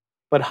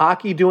 but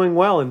hockey doing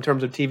well in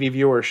terms of TV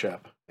viewership.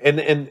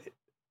 And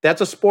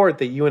that's a sport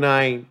that you and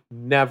I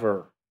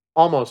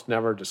almost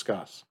never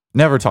discuss.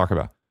 Never talk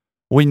about.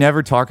 We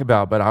never talk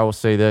about, but I will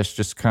say this,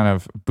 just kind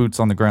of boots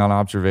on the ground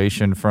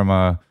observation from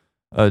a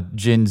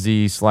Gen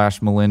Z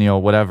 /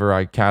 millennial, whatever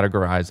I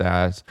categorize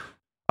as.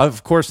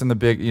 Of course, in the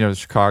big,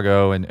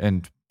 Chicago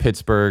and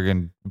Pittsburgh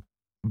and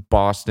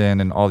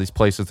Boston and all these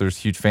places, there's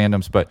huge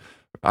fandoms, but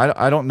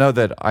I don't know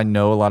that I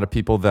know a lot of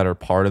people that are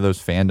part of those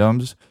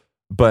fandoms,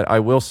 but I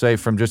will say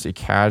from just a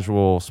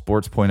casual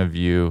sports point of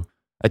view,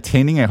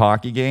 attending a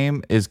hockey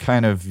game is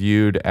kind of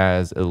viewed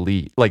as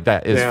elite, like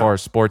that as far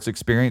as sports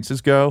experiences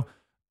go,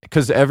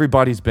 because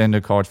everybody's been to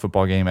a college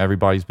football game,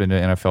 everybody's been to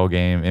an NFL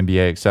game,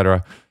 NBA,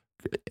 etc.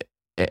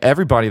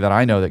 Everybody that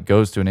I know that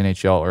goes to an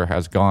NHL or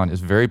has gone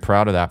is very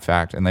proud of that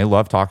fact, and they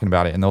love talking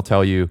about it, and they'll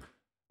tell you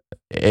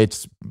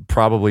it's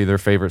probably their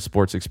favorite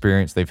sports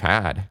experience they've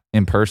had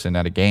in person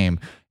at a game.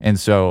 And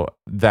so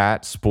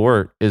that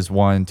sport is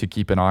one to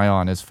keep an eye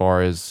on as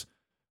far as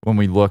when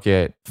we look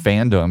at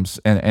fandoms.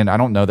 And I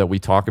don't know that we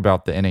talk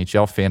about the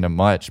NHL fandom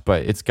much,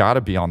 but it's got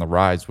to be on the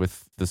rise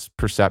with this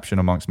perception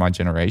amongst my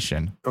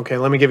generation. Okay,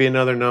 let me give you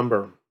another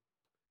number.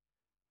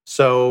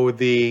 So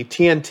the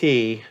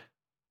TNT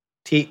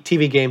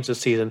TV games this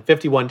season,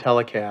 51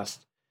 telecasts,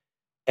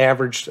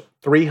 averaged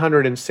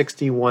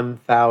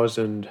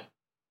 361,000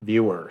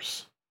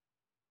 viewers.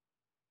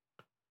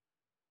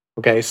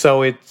 Okay,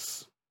 so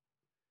it's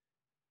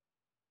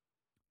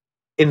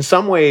in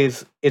some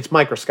ways it's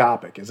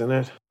microscopic, isn't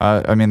it?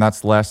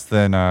 That's less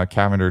than a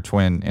Cavender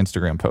Twin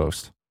Instagram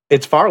post.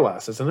 It's far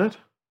less, isn't it?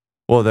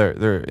 Well,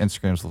 their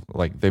Instagrams,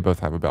 like, they both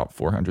have about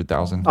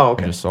 400,000. Oh,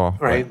 okay. I just saw. All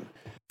right.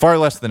 Far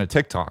less than a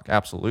TikTok,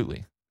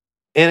 absolutely.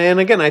 And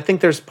again, I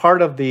think there's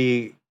part of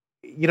the,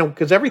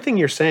 because everything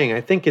you're saying, I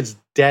think is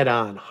dead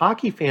on.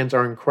 Hockey fans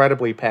are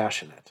incredibly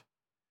passionate.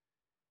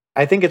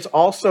 I think it's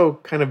also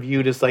kind of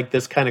viewed as like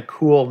this kind of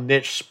cool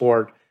niche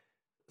sport.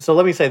 So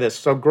let me say this.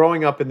 So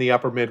growing up in the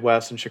upper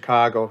Midwest in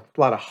Chicago,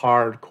 a lot of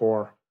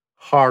hardcore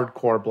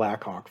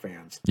Blackhawk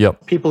fans.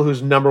 Yep. People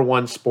whose number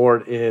one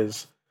sport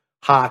is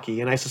hockey.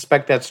 And I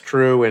suspect that's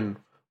true in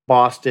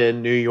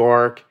Boston, New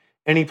York,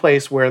 any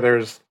place where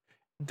there's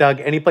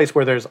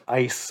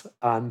ice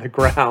on the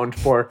ground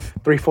for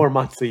 3-4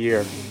 months a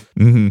year.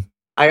 Mm-hmm.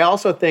 I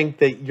also think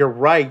that you're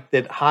right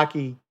that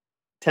hockey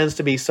tends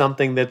to be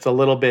something that's a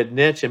little bit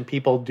niche, and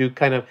people do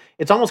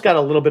it's almost got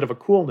a little bit of a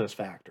coolness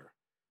factor.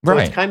 So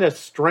Right. It's kind of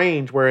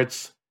strange where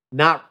it's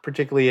not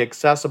particularly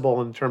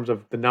accessible in terms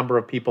of the number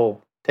of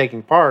people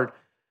taking part,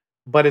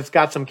 but it's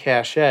got some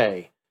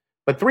cachet.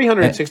 But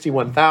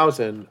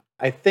 361,000,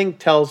 I think,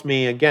 tells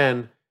me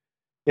again,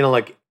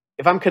 like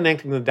if I'm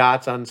connecting the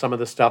dots on some of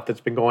the stuff that's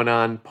been going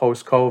on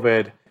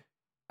post-COVID,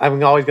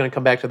 I'm always going to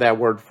come back to that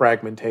word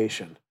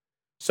fragmentation.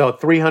 So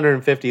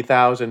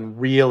 350,000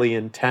 really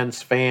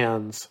intense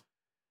fans.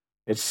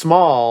 It's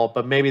small,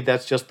 but maybe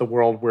that's just the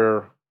world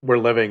we're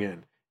living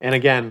in. And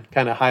again,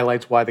 kind of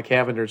highlights why the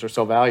Cavenders are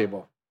so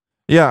valuable.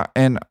 Yeah,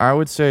 and I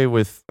would say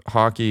with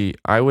hockey,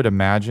 I would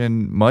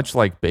imagine much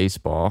like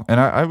baseball, and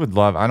I would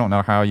love, I don't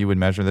know how you would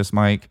measure this,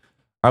 Mike.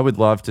 I would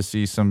love to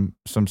see some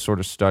sort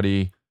of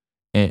study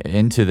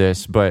into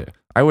this, but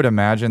I would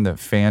imagine that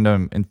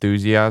fandom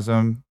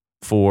enthusiasm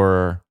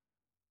for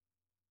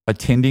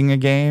attending a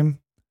game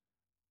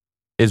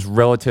is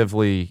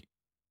relatively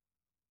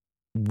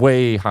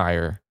way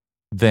higher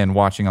than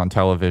watching on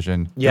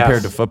television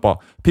compared to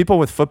football. People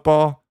with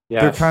football,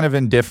 they're kind of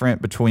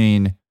indifferent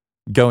between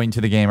going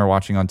to the game or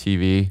watching on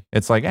TV.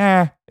 It's like,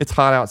 it's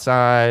hot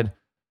outside.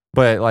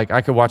 but like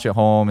I could watch at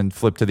home and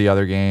flip to the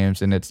other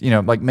games, and it's,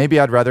 like maybe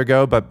I'd rather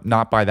go, but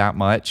not by that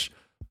much.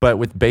 But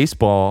with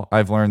baseball,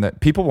 I've learned that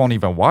people won't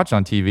even watch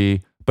on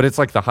TV, but it's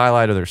like the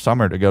highlight of their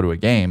summer to go to a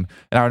game.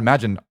 And I would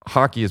imagine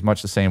hockey is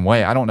much the same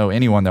way. I don't know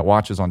anyone that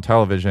watches on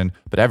television,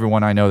 but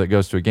everyone I know that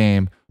goes to a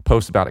game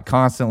posts about it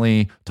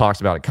constantly,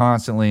 talks about it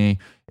constantly,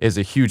 is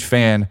a huge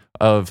fan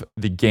of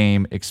the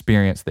game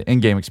experience, the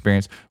in-game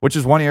experience, which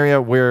is one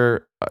area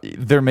where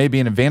there may be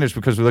an advantage,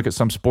 because we look at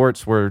some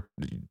sports where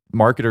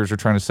marketers are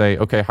trying to say,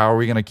 okay, how are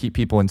we going to keep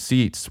people in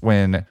seats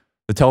when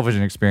the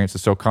television experience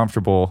is so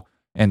comfortable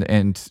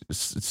and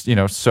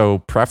so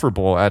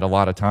preferable at a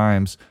lot of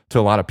times to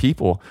a lot of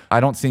people. I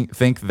don't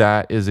think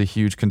that is a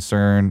huge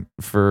concern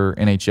for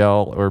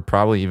NHL or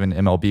probably even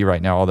MLB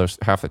right now, although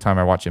half the time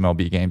I watch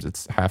MLB games,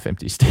 it's half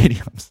empty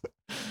stadiums.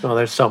 Oh,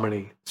 there's so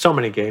many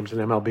games in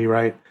MLB,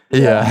 right?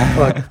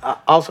 Yeah. Look,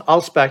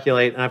 I'll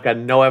speculate, and I've got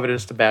no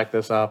evidence to back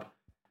this up,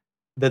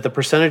 that the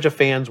percentage of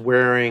fans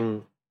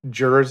wearing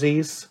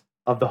jerseys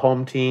of the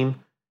home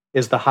team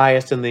is the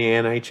highest in the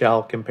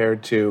NHL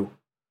compared to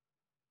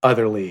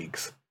other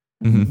leagues.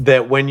 Mm-hmm.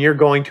 That when you're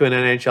going to an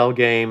NHL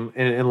game,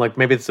 and like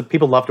maybe it's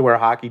people love to wear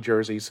hockey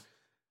jerseys,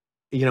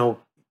 the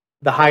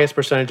highest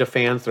percentage of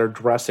fans that are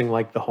dressing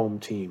like the home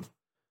team.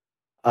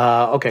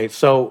 Okay,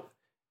 so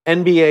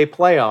NBA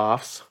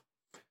playoffs.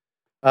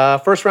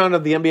 First round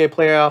of the NBA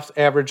playoffs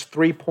averaged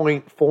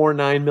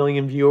 3.49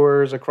 million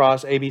viewers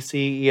across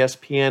ABC,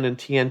 ESPN, and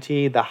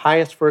TNT, the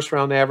highest first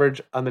round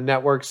average on the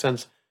network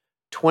since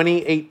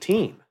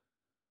 2018.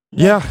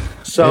 Yeah.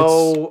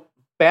 So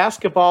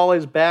basketball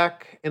is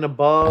back and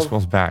above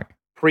Basketball's back.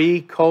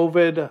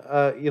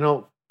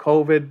 Pre-COVID,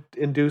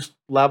 COVID-induced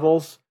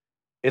levels.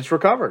 It's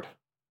recovered.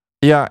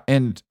 Yeah,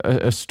 and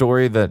a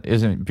story that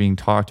isn't being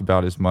talked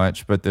about as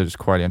much, but that is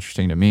quite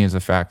interesting to me, is the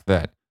fact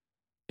that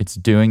it's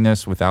doing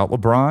this without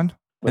LeBron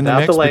in the Without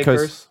mix. the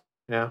Lakers. Because,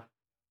 yeah.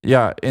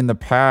 Yeah, in the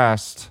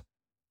past,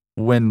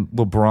 when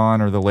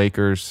LeBron or the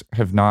Lakers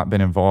have not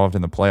been involved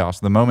in the playoffs,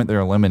 the moment they're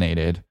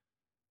eliminated,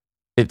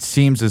 it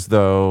seems as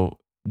though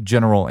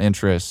general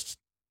interest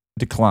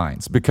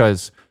declines,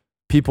 because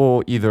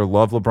people either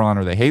love LeBron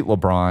or they hate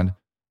LeBron,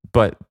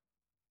 but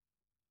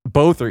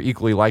both are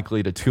equally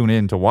likely to tune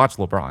in to watch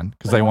LeBron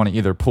because they want to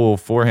either pull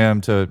for him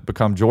to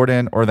become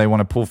Jordan, or they want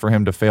to pull for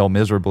him to fail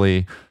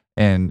miserably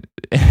and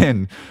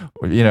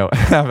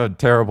have a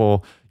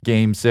terrible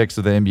Game 6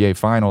 of the NBA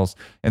Finals.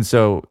 And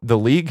so the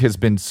league has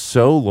been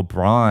so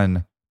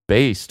LeBron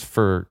based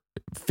for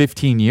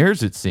 15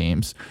 years, it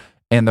seems.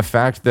 And the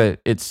fact that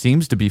it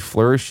seems to be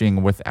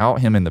flourishing without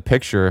him in the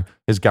picture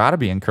has got to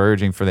be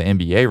encouraging for the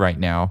NBA right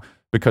now,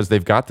 because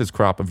they've got this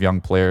crop of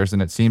young players,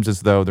 and it seems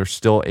as though they're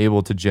still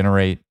able to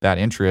generate that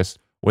interest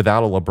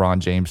without a LeBron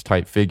James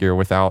type figure,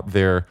 without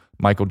their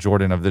Michael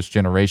Jordan of this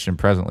generation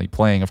presently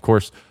playing. Of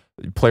course,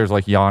 players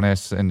like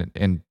Giannis,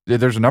 and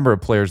there's a number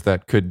of players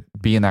that could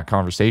be in that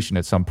conversation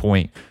at some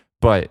point.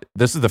 But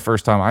this is the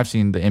first time I've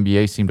seen the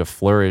NBA seem to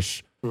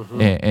flourish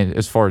and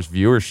as far as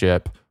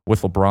viewership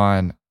with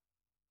LeBron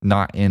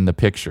not in the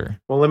picture.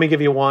 Well, let me give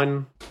you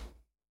one.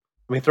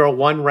 Let me throw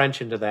one wrench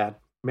into that.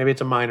 Maybe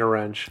it's a minor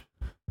wrench.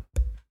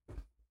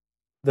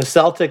 The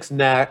Celtics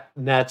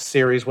Nets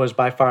series was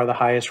by far the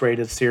highest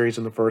rated series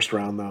in the first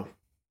round, though.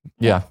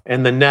 Yeah.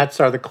 And the Nets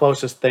are the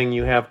closest thing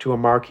you have to a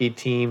marquee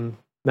team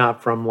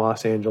not from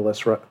Los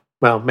Angeles.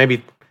 Well,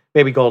 maybe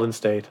Golden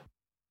State.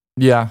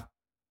 Yeah.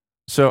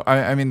 So,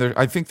 I mean,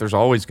 I think there's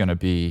always going to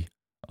be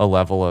a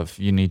level of,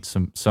 you need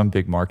some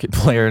big market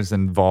players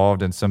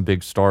involved and some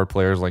big star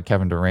players like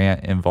Kevin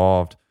Durant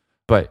involved.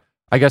 But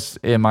I guess,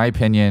 in my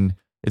opinion,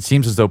 it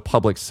seems as though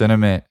public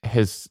sentiment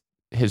has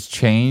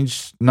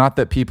changed. Not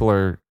that people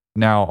are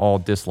now all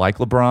dislike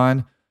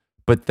LeBron,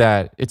 but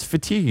that it's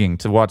fatiguing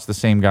to watch the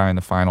same guy in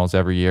the finals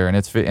every year. And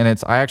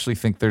I actually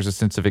think there's a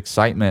sense of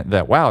excitement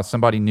that, wow,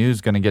 somebody new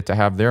is going to get to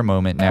have their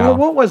moment now. Well,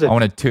 what was it? I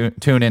want to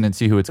tune in and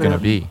see who it's going to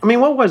be. I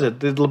mean, what was it?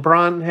 Did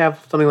LeBron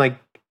have something like,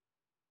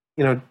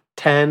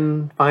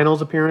 10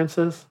 finals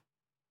appearances?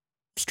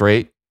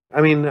 Straight?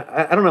 I mean,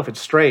 I don't know if it's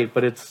straight,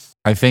 but it's...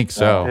 I think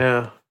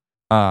so.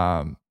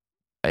 Yeah.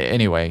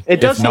 Anyway,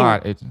 it does if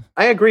not...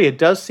 I agree. It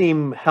does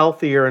seem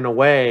healthier in a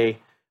way.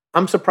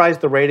 I'm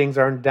surprised the ratings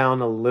aren't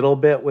down a little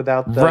bit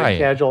without the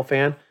casual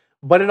fan.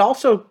 But it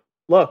also...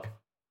 Look,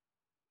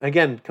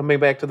 again, coming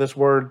back to this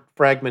word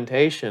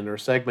fragmentation or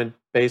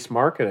segment-based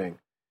marketing,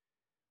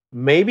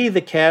 maybe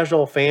the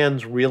casual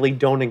fans really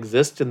don't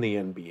exist in the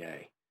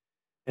NBA.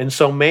 And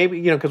so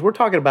maybe, because we're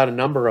talking about a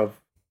number of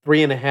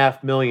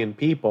 3.5 million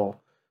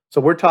people.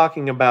 So we're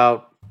talking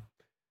about,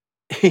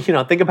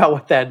 think about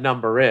what that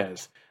number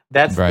is.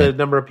 That's the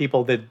number of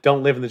people that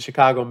don't live in the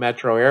Chicago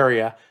metro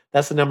area.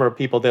 That's the number of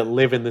people that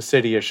live in the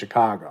city of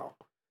Chicago.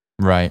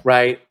 Right.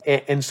 Right.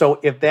 And so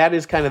if that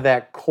is kind of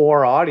that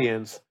core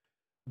audience,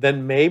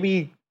 then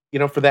maybe,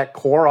 for that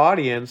core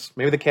audience,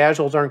 maybe the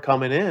casuals aren't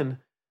coming in,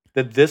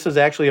 that this is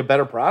actually a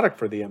better product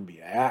for the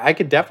NBA. I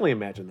could definitely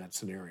imagine that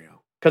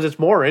scenario because it's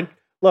more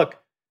look,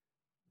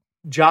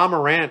 Ja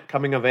Morant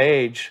coming of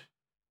age,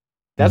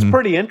 that's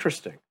pretty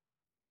interesting.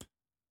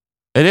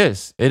 It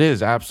is. It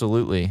is,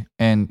 absolutely.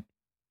 And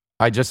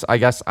I guess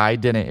I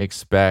didn't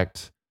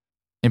expect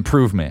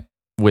improvement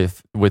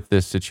with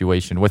this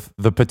situation, with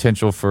the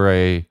potential for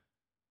a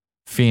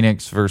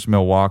Phoenix versus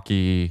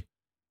Milwaukee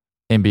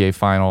NBA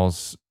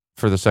Finals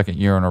for the second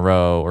year in a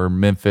row, or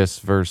Memphis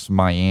versus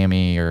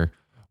Miami, or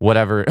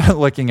whatever.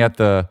 Looking at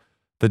the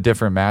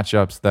different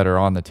matchups that are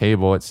on the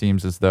table, it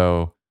seems as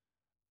though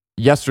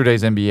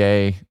yesterday's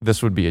NBA,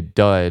 this would be a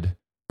dud.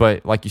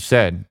 But like you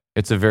said,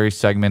 it's a very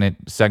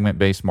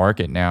segment-based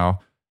market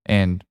now.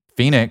 And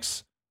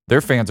Phoenix,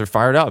 their fans are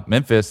fired up.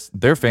 Memphis,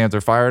 their fans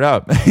are fired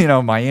up.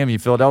 Miami,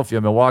 Philadelphia,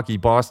 Milwaukee,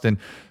 Boston.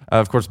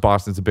 Of course,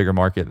 Boston's a bigger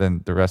market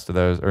than the rest of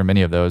those, or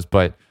many of those.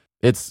 But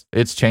it's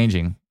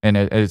changing, and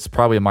it's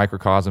probably a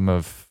microcosm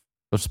of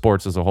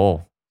sports as a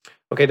whole.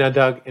 Okay, now,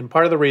 Doug, and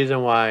part of the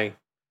reason why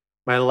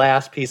my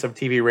last piece of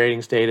TV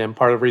ratings data, and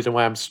part of the reason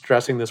why I'm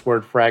stressing this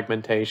word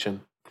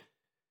fragmentation,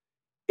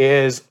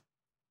 is,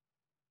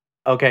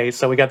 okay,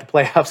 so we got the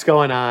playoffs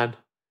going on.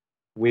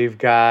 We've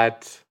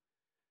got,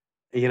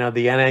 the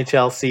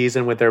NHL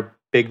season with their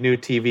big new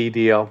TV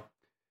deal.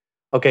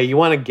 Okay, you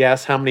want to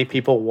guess how many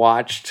people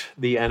watched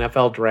the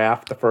NFL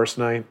draft the first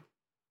night?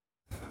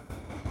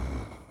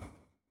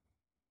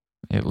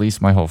 At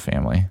least my whole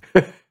family.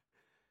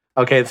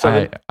 Okay,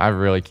 so I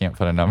really can't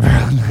put a number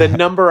on that. The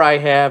number I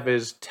have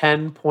is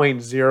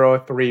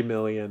 10.03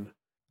 million.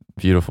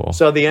 Beautiful.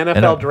 So the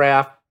NFL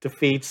draft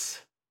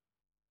defeats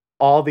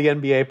all the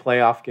NBA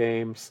playoff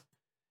games.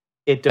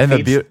 It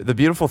defeats, and the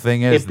beautiful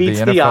thing is, it beats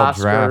the NFL the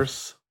Oscars,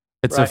 draft.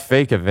 It's right? A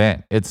fake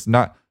event. It's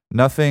not.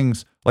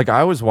 Nothing's like,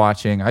 I was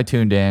watching. I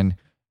tuned in,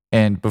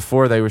 and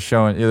before they were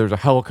showing, there was a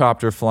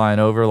helicopter flying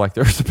over, like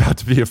there was about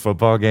to be a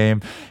football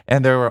game,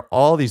 and there were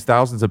all these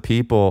thousands of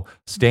people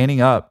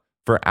standing up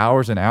for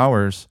hours and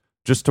hours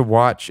just to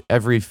watch.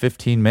 Every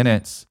 15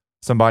 minutes,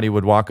 somebody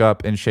would walk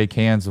up and shake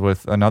hands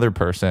with another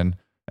person,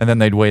 and then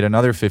they'd wait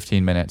another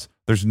 15 minutes.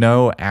 There's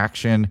no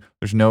action.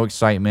 There's no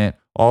excitement.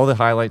 All the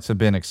highlights have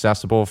been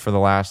accessible for the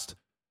last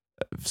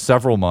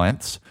several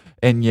months,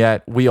 and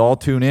yet we all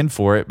tune in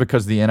for it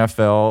because the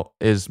NFL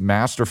is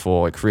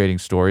masterful at creating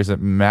stories,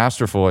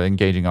 masterful at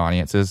engaging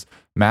audiences,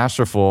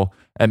 masterful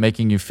at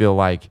making you feel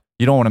like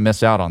you don't want to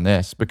miss out on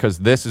this, because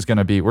this is we're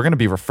going to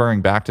be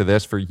referring back to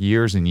this for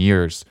years and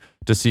years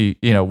to see,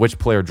 which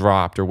player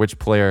dropped, or which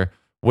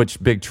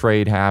big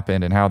trade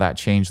happened, and how that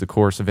changed the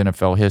course of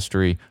NFL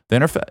history. The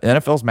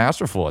NFL's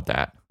masterful at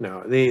that.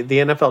 No, the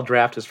NFL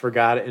draft is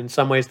forgotten. In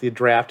some ways, the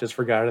draft is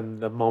forgotten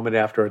the moment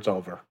after it's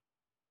over.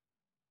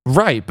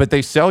 Right, but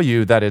they sell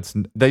you on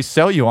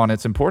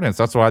its importance.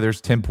 That's why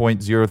there's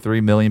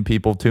 10.03 million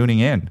people tuning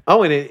in.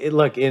 Oh, and it's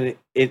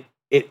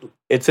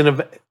an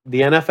event.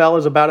 The NFL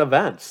is about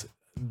events.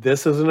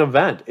 This is an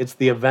event. It's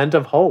the event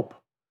of hope,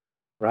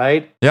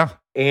 right? Yeah.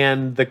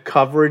 And the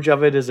coverage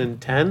of it is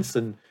intense,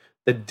 and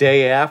the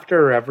day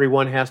after,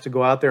 everyone has to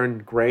go out there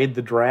and grade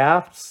the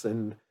drafts.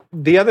 And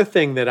the other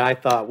thing that I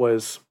thought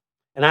was,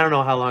 and I don't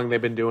know how long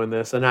they've been doing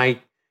this, and I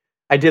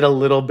did a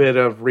little bit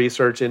of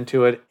research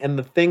into it, and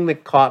the thing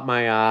that caught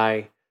my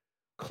eye,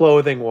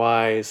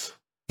 clothing-wise,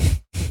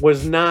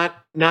 was not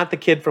the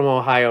kid from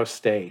Ohio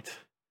State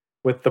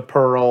with the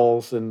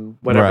pearls and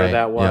whatever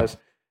that was.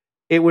 Yep.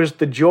 It was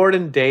the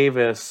Jordan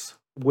Davis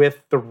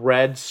with the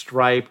red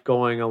stripe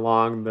going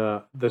along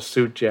the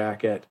suit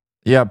jacket.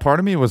 Yeah, part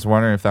of me was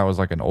wondering if that was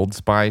like an Old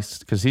Spice,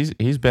 because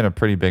he's been a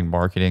pretty big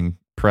marketing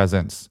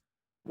presence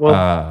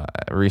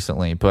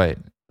recently. But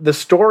the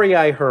story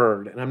I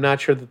heard, and I'm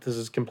not sure that this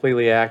is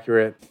completely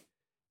accurate,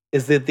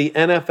 is that the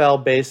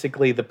NFL,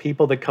 basically the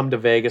people that come to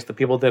Vegas, the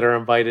people that are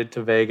invited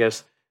to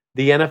Vegas,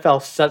 the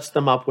NFL sets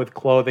them up with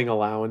clothing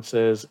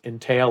allowances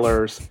and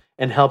tailors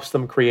and helps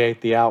them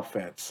create the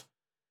outfits.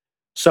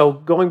 So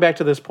going back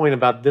to this point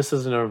about this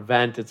is an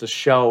event, it's a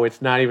show,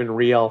 it's not even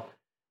real.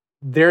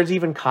 There's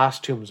even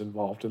costumes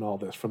involved in all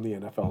this from the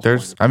NFL.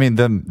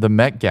 The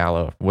Met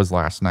Gala was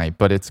last night,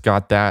 but it's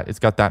got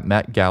that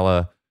Met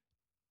Gala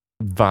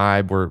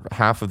vibe where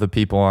half of the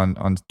people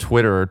on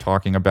Twitter are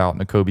talking about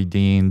Nakobe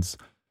Dean's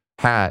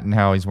hat and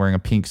how he's wearing a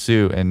pink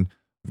suit, and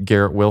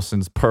Garrett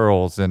Wilson's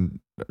pearls, and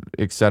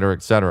et cetera,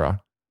 et cetera.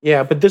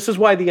 Yeah, but this is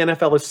why the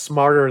NFL is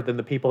smarter than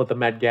the people at the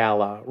Met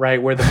Gala,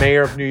 right? Where the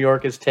mayor of New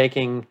York is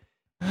taking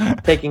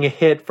a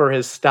hit for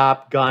his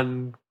stop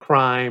gun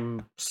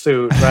crime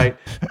suit, right?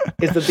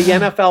 Is that the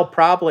NFL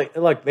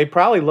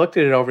probably looked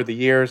at it over the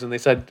years and they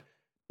said,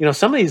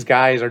 some of these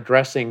guys are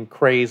dressing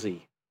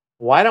crazy.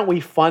 Why don't we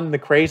fund the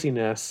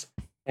craziness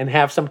and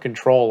have some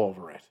control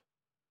over it,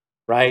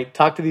 right?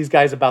 Talk to these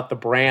guys about the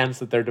brands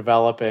that they're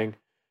developing.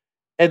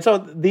 And so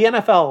the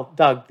NFL,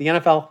 Doug, the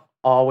NFL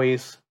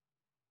always,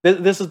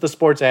 this is the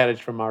sports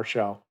adage from our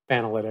show,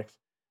 Fanalytics.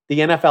 The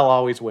NFL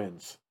always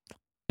wins.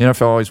 The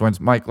NFL always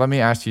wins. Mike, let me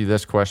ask you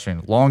this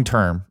question.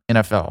 Long-term,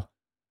 NFL,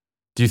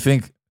 do you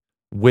think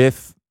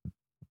with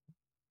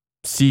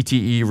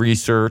CTE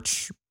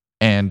research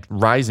and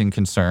rising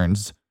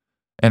concerns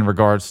in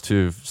regards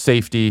to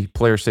safety,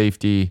 player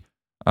safety,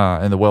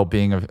 and the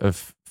well-being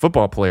of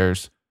football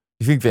players,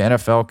 do you think the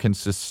NFL can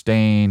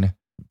sustain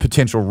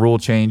potential rule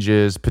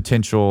changes,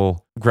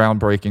 potential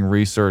groundbreaking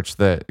research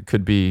that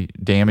could be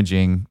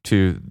damaging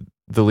to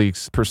the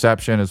league's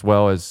perception as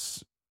well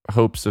as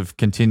hopes of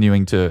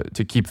continuing to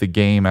keep the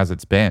game as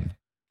it's been.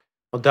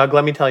 Well, Doug,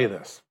 let me tell you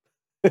this.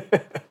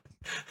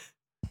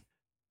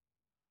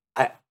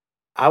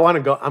 I want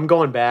to go. I'm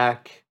going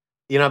back.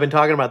 I've been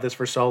talking about this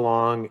for so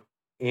long,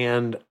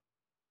 and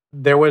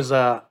there was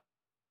I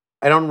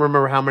don't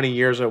remember how many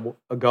years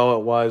ago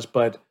it was,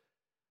 but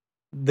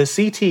the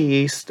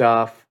CTE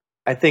stuff,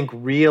 I think,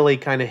 really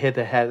kind of hit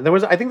the head.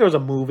 I think there was a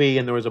movie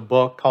and there was a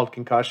book called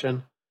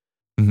Concussion.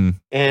 Mm-hmm.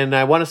 And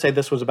I want to say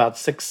this was about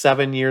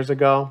 6-7 years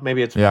ago.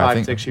 Maybe it's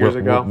 5-6 years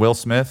ago. Will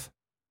Smith.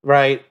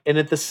 Right. And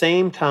at the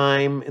same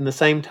time, in the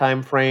same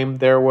time frame,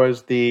 there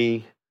was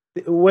the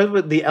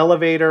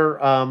elevator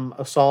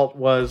assault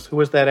was, who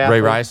was that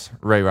athlete?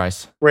 Ray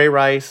Rice. Ray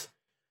Rice.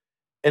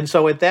 And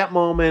so at that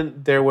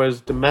moment, there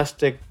was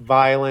domestic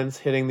violence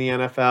hitting the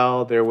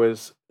NFL. There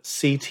was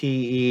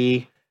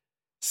CTE.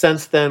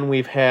 Since then,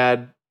 we've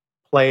had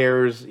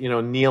players,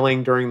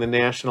 kneeling during the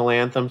national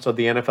anthem. So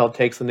the NFL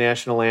takes the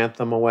national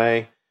anthem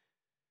away.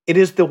 It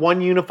is the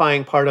one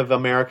unifying part of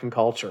American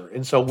culture.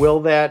 And so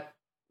will that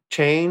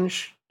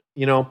change?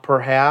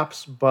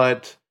 Perhaps,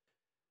 but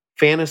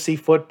fantasy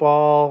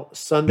football,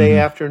 Sunday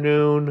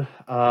afternoon,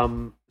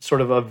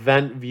 sort of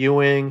event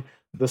viewing,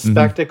 the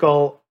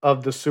spectacle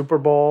of the Super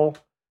Bowl.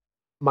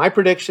 My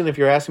prediction, if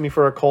you're asking me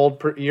for a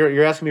cold,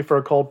 you're asking me for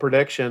a cold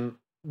prediction.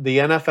 The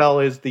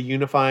NFL is the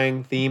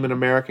unifying theme in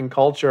American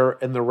culture,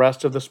 and the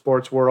rest of the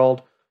sports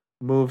world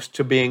moves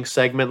to being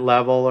segment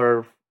level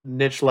or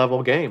niche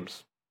level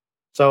games.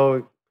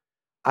 So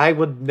I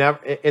would never,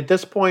 at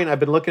this point, I've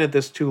been looking at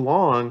this too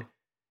long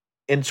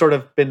and sort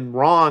of been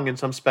wrong in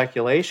some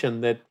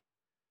speculation that,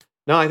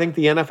 no, I think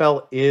the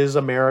NFL is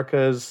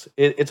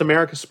it's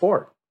America's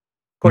sport.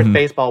 Of course,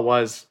 baseball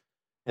was,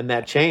 and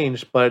that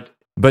changed, but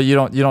you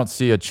don't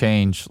see a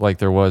change like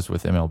there was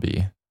with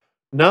MLB.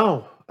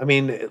 No, I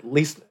mean, at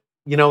least,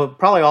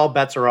 probably all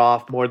bets are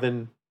off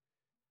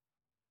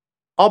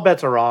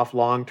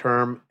long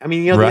term. I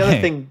mean,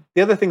 Right.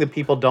 the other thing that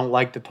people don't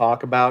like to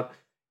talk about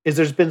is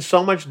there's been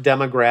so much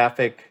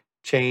demographic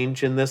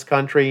change in this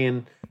country,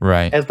 and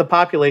right. as the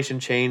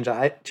population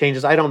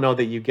changes, I don't know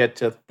that you get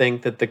to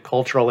think that the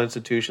cultural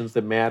institutions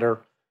that matter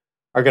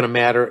are going to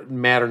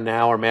matter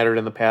now or mattered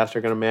in the past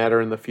are going to matter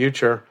in the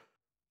future.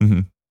 Mm-hmm.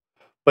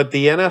 But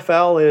the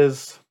NFL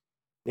is,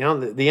 the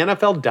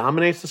NFL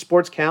dominates the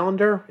sports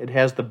calendar. It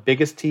has the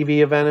biggest TV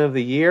event of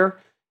the year.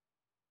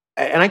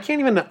 And I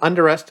can't even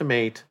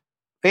underestimate,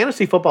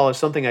 fantasy football is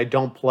something I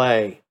don't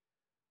play,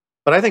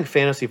 but I think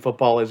fantasy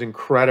football is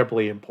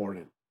incredibly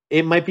important.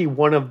 It might be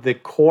one of the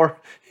core,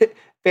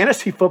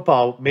 fantasy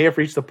football may have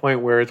reached the point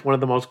where it's one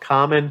of the most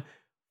common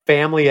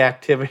family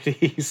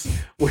activities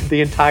where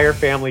the entire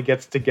family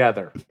gets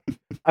together.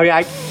 I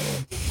mean,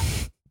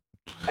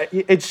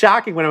 it's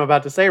shocking what I'm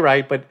about to say,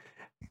 right? But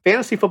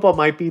fantasy football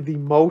might be the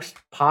most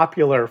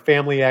popular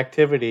family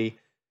activity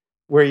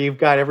where you've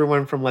got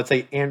everyone from, let's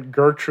say, Aunt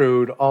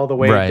Gertrude all the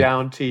way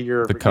down to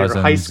your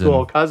high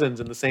school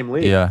cousins in the same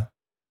league. Yeah.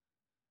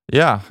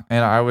 Yeah.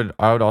 And I would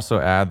also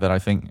add that I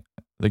think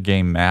the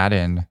game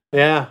Madden.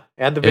 Yeah.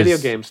 Add the video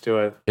games to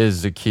it.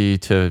 Is the key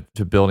to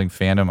building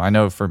fandom. I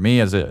know for me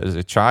as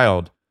a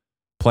child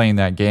playing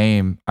that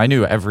game, I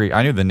knew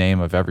the name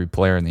of every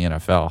player in the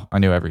NFL. I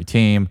knew every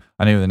team.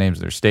 I knew the names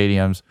of their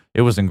stadiums.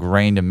 It was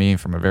ingrained in me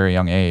from a very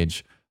young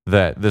age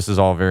that this is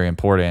all very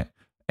important.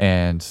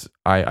 And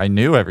I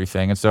knew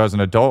everything. And so as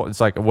an adult,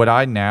 it's like,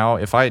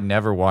 if I had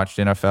never watched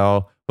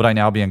NFL, would I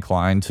now be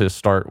inclined to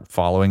start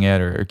following it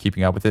or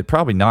keeping up with it?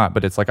 Probably not.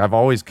 But it's like I've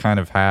always kind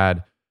of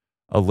had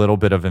a little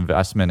bit of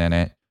investment in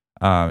it.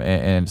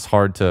 And it's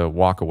hard to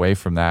walk away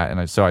from that.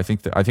 And so I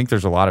think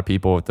there's a lot of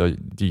people with the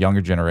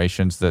younger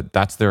generations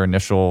that's their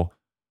initial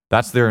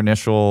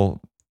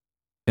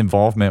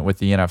involvement with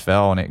the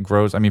NFL, and it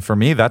grows. I mean, for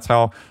me, that's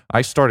how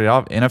I started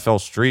out.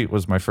 NFL Street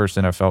was my first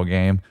NFL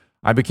game.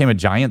 I became a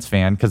Giants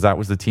fan because that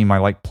was the team I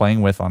liked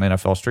playing with on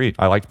NFL Street.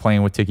 I liked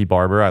playing with Tiki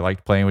Barber. I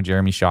liked playing with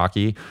Jeremy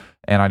Shockey.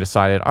 And I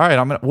decided, all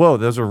right,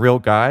 those are real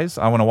guys.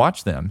 I want to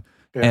watch them.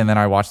 Yeah. And then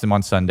I watched them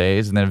on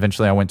Sundays. And then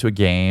eventually I went to a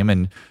game,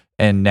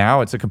 and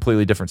now it's a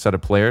completely different set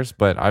of players.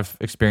 But I've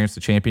experienced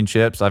the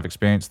championships. I've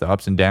experienced the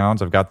ups and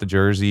downs. I've got the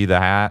jersey, the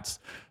hats,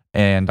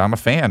 and I'm a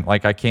fan.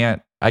 Like I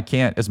can't,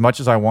 as much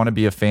as I want to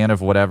be a fan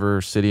of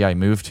whatever city I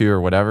move to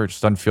or whatever, it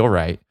just doesn't feel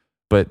right.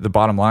 But the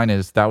bottom line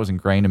is that was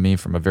ingrained in me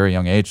from a very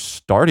young age,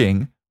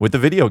 starting with the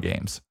video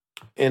games.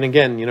 And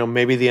again,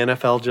 maybe the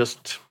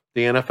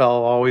NFL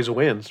always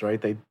wins,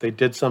 right? They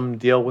did some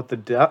deal with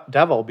the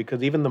devil,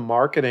 because even the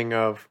marketing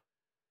of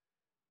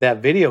that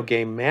video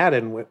game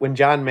Madden, when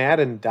John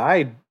Madden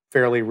died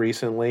fairly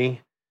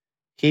recently,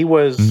 he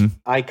was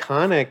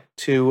iconic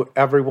to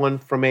everyone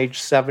from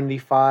age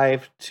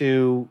 75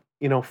 to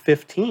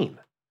 15.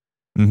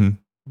 Mm-hmm.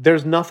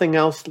 There's nothing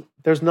else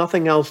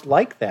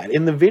like that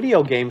in the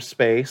video game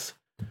space.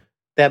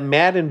 That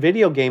Madden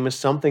video game is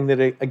something that,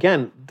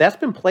 again, that's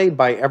been played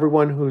by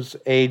everyone who's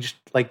aged,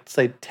 like,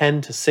 say,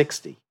 10 to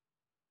 60.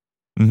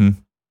 Mm-hmm.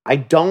 I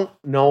don't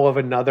know of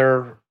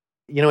another,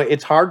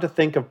 it's hard to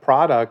think of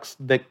products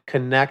that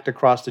connect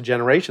across the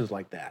generations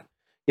like that.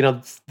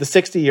 The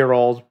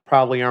 60-year-olds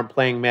probably aren't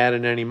playing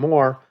Madden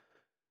anymore,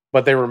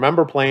 but they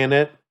remember playing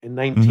it in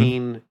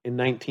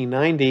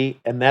 1990,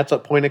 and that's a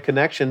point of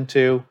connection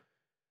to,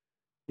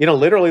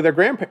 literally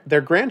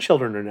their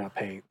grandchildren are now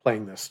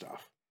playing this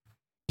stuff.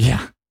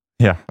 Yeah,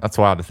 that's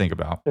wild to think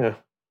about. Yeah.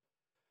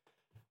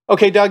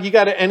 Okay, Doug, you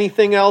got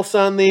anything else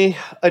on the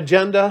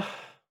agenda?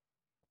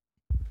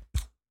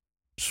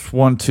 Just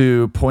want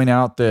to point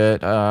out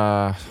that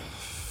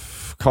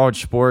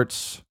college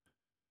sports,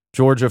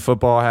 Georgia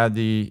football had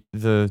the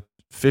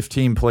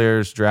 15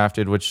 players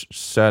drafted, which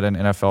set an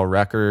NFL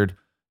record.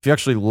 If you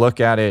actually look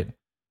at it,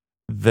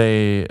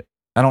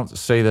 I don't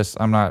say this,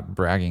 I'm not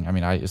bragging. I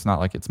mean, it's not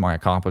like it's my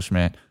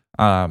accomplishment,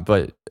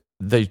 but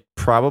they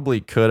probably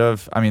could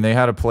have. I mean, they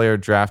had a player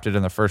drafted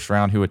in the first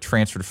round who had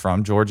transferred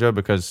from Georgia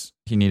because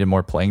he needed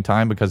more playing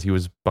time because he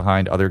was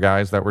behind other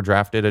guys that were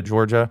drafted at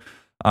Georgia.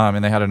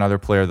 And they had another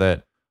player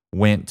that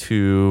went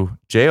to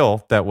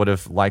jail that would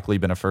have likely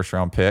been a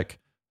first-round pick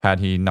had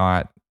he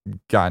not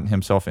gotten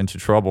himself into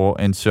trouble.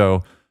 And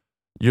so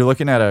you're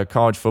looking at a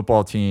college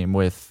football team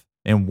with,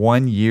 in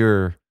 1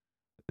 year,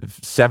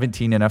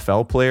 17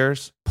 NFL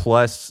players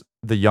plus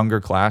the younger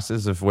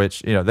classes, of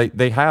which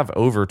they have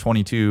over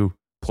 22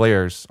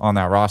 players on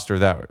that roster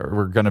that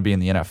were going to be in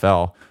the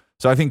NFL.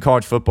 So I think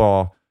college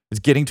football is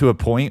getting to a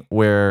point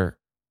where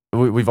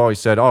we've always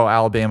said,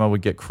 Alabama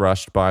would get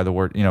crushed by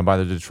by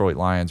the Detroit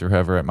Lions or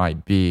whoever it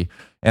might be.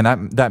 And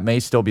that may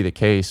still be the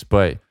case,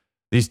 but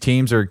these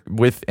teams are,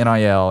 with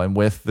NIL and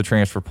with the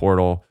transfer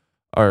portal,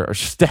 are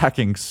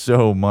stacking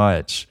so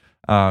much.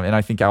 And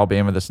I think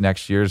Alabama this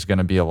next year is going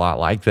to be a lot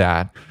like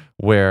that,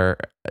 where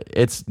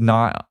it's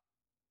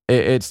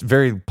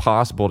very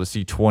possible to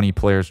see 20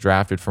 players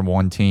drafted from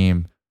one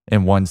team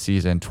in one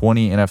season,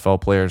 20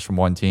 NFL players from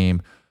one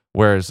team,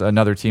 whereas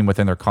another team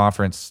within their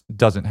conference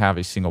doesn't have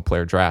a single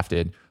player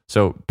drafted.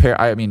 So,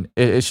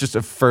 it's just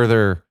a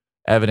further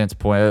evidence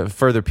point, a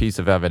further piece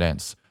of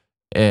evidence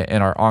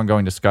in our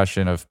ongoing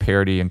discussion of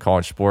parity in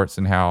college sports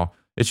and how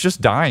it's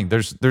just dying.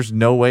 There's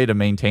no way to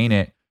maintain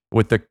it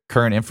with the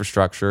current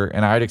infrastructure,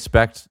 and I'd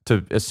expect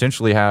to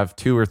essentially have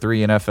 2 or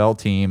 3 NFL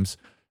teams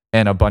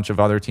and a bunch of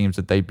other teams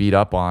that they beat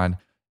up on,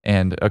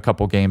 and a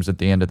couple games at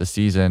the end of the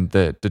season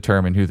that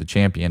determine who the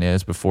champion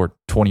is before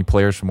 20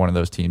 players from one of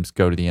those teams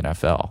go to the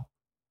NFL.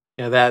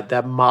 Yeah,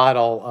 that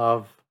model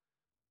of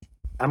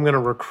I'm going to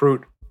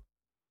recruit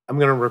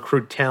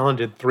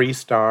talented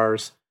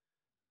 3-stars,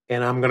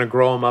 and I'm going to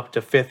grow them up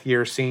to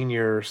 5th-year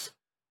seniors,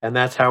 and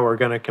that's how we're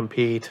going to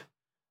compete.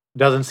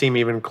 Doesn't seem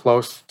even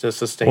close to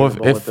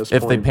sustainable at this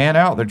point. If they pan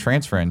out, they're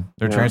transferring.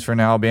 They're transferring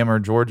to Alabama or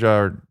Georgia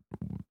or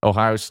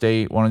Ohio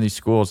State, one of these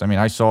schools. I mean,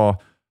 I saw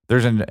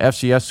there's an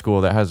FCS school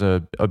that has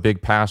a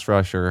big pass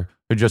rusher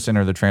who just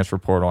entered the transfer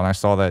portal, and I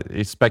saw that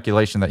it's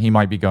speculation that he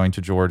might be going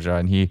to Georgia.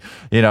 And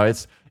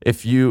it's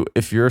if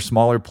you're a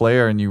smaller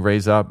player and you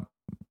raise up,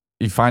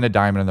 you find a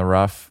diamond in the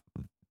rough,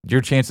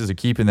 your chances of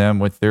keeping them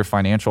with their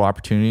financial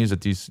opportunities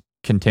at these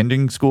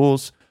contending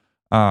schools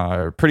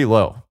are pretty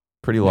low.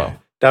 Pretty low. Yeah.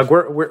 Doug,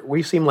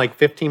 we seem like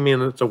 15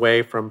 minutes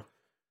away from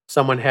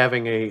someone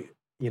having a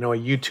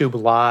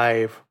YouTube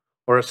Live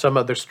or some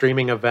other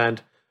streaming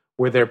event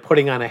where they're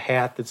putting on a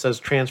hat that says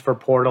transfer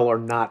portal or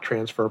not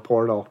transfer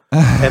portal.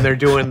 And they're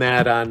doing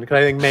that because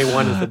I think May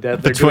 1 is the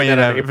deadline.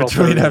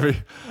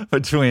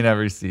 Between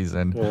every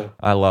season. Yeah.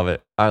 I love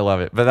it.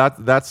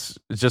 But that's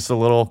just a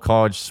little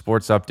college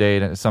sports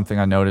update, and it's something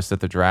I noticed at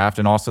the draft,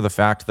 and also the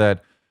fact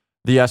that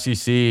the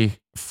SEC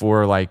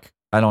for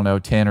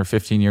 10 or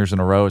 15 years in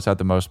a row has had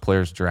the most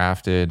players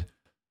drafted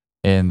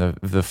in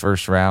the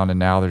first round, and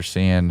now they're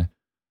seeing,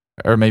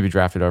 or maybe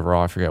drafted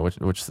overall, I forget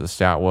which the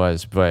stat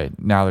was,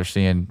 but now they're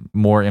seeing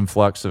more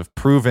influx of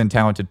proven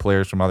talented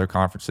players from other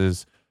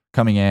conferences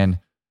coming in.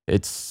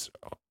 It's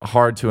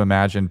hard to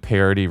imagine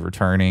parity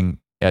returning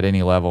at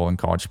any level in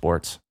college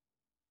sports.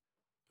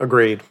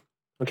 Agreed.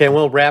 Okay,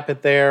 we'll wrap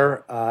it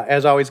there.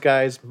 As always,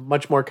 guys,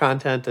 much more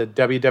content at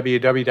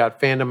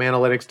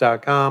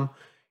www.fandomanalytics.com.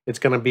 It's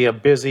going to be a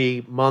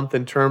busy month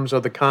in terms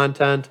of the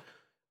content.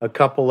 A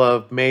couple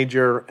of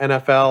major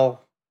NFL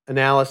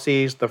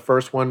analyses. The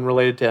first one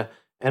related to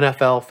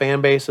NFL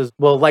fan bases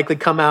will likely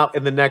come out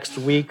in the next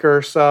week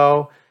or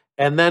so.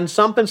 And then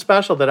something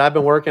special that I've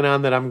been working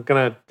on that I'm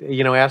going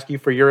to, ask you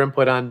for your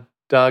input on,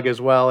 Doug, as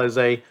well, is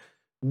a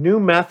new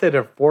method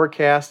of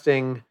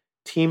forecasting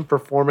team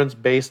performance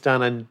based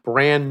on a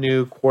brand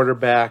new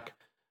quarterback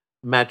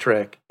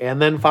metric. And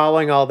then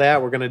following all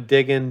that, we're going to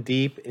dig in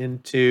deep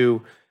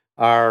into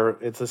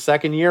it's the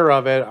second year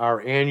of it,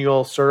 our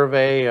annual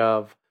survey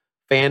of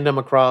fandom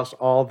across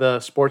all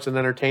the sports and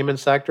entertainment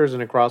sectors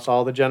and across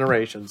all the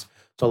generations.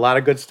 So a lot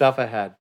of good stuff ahead.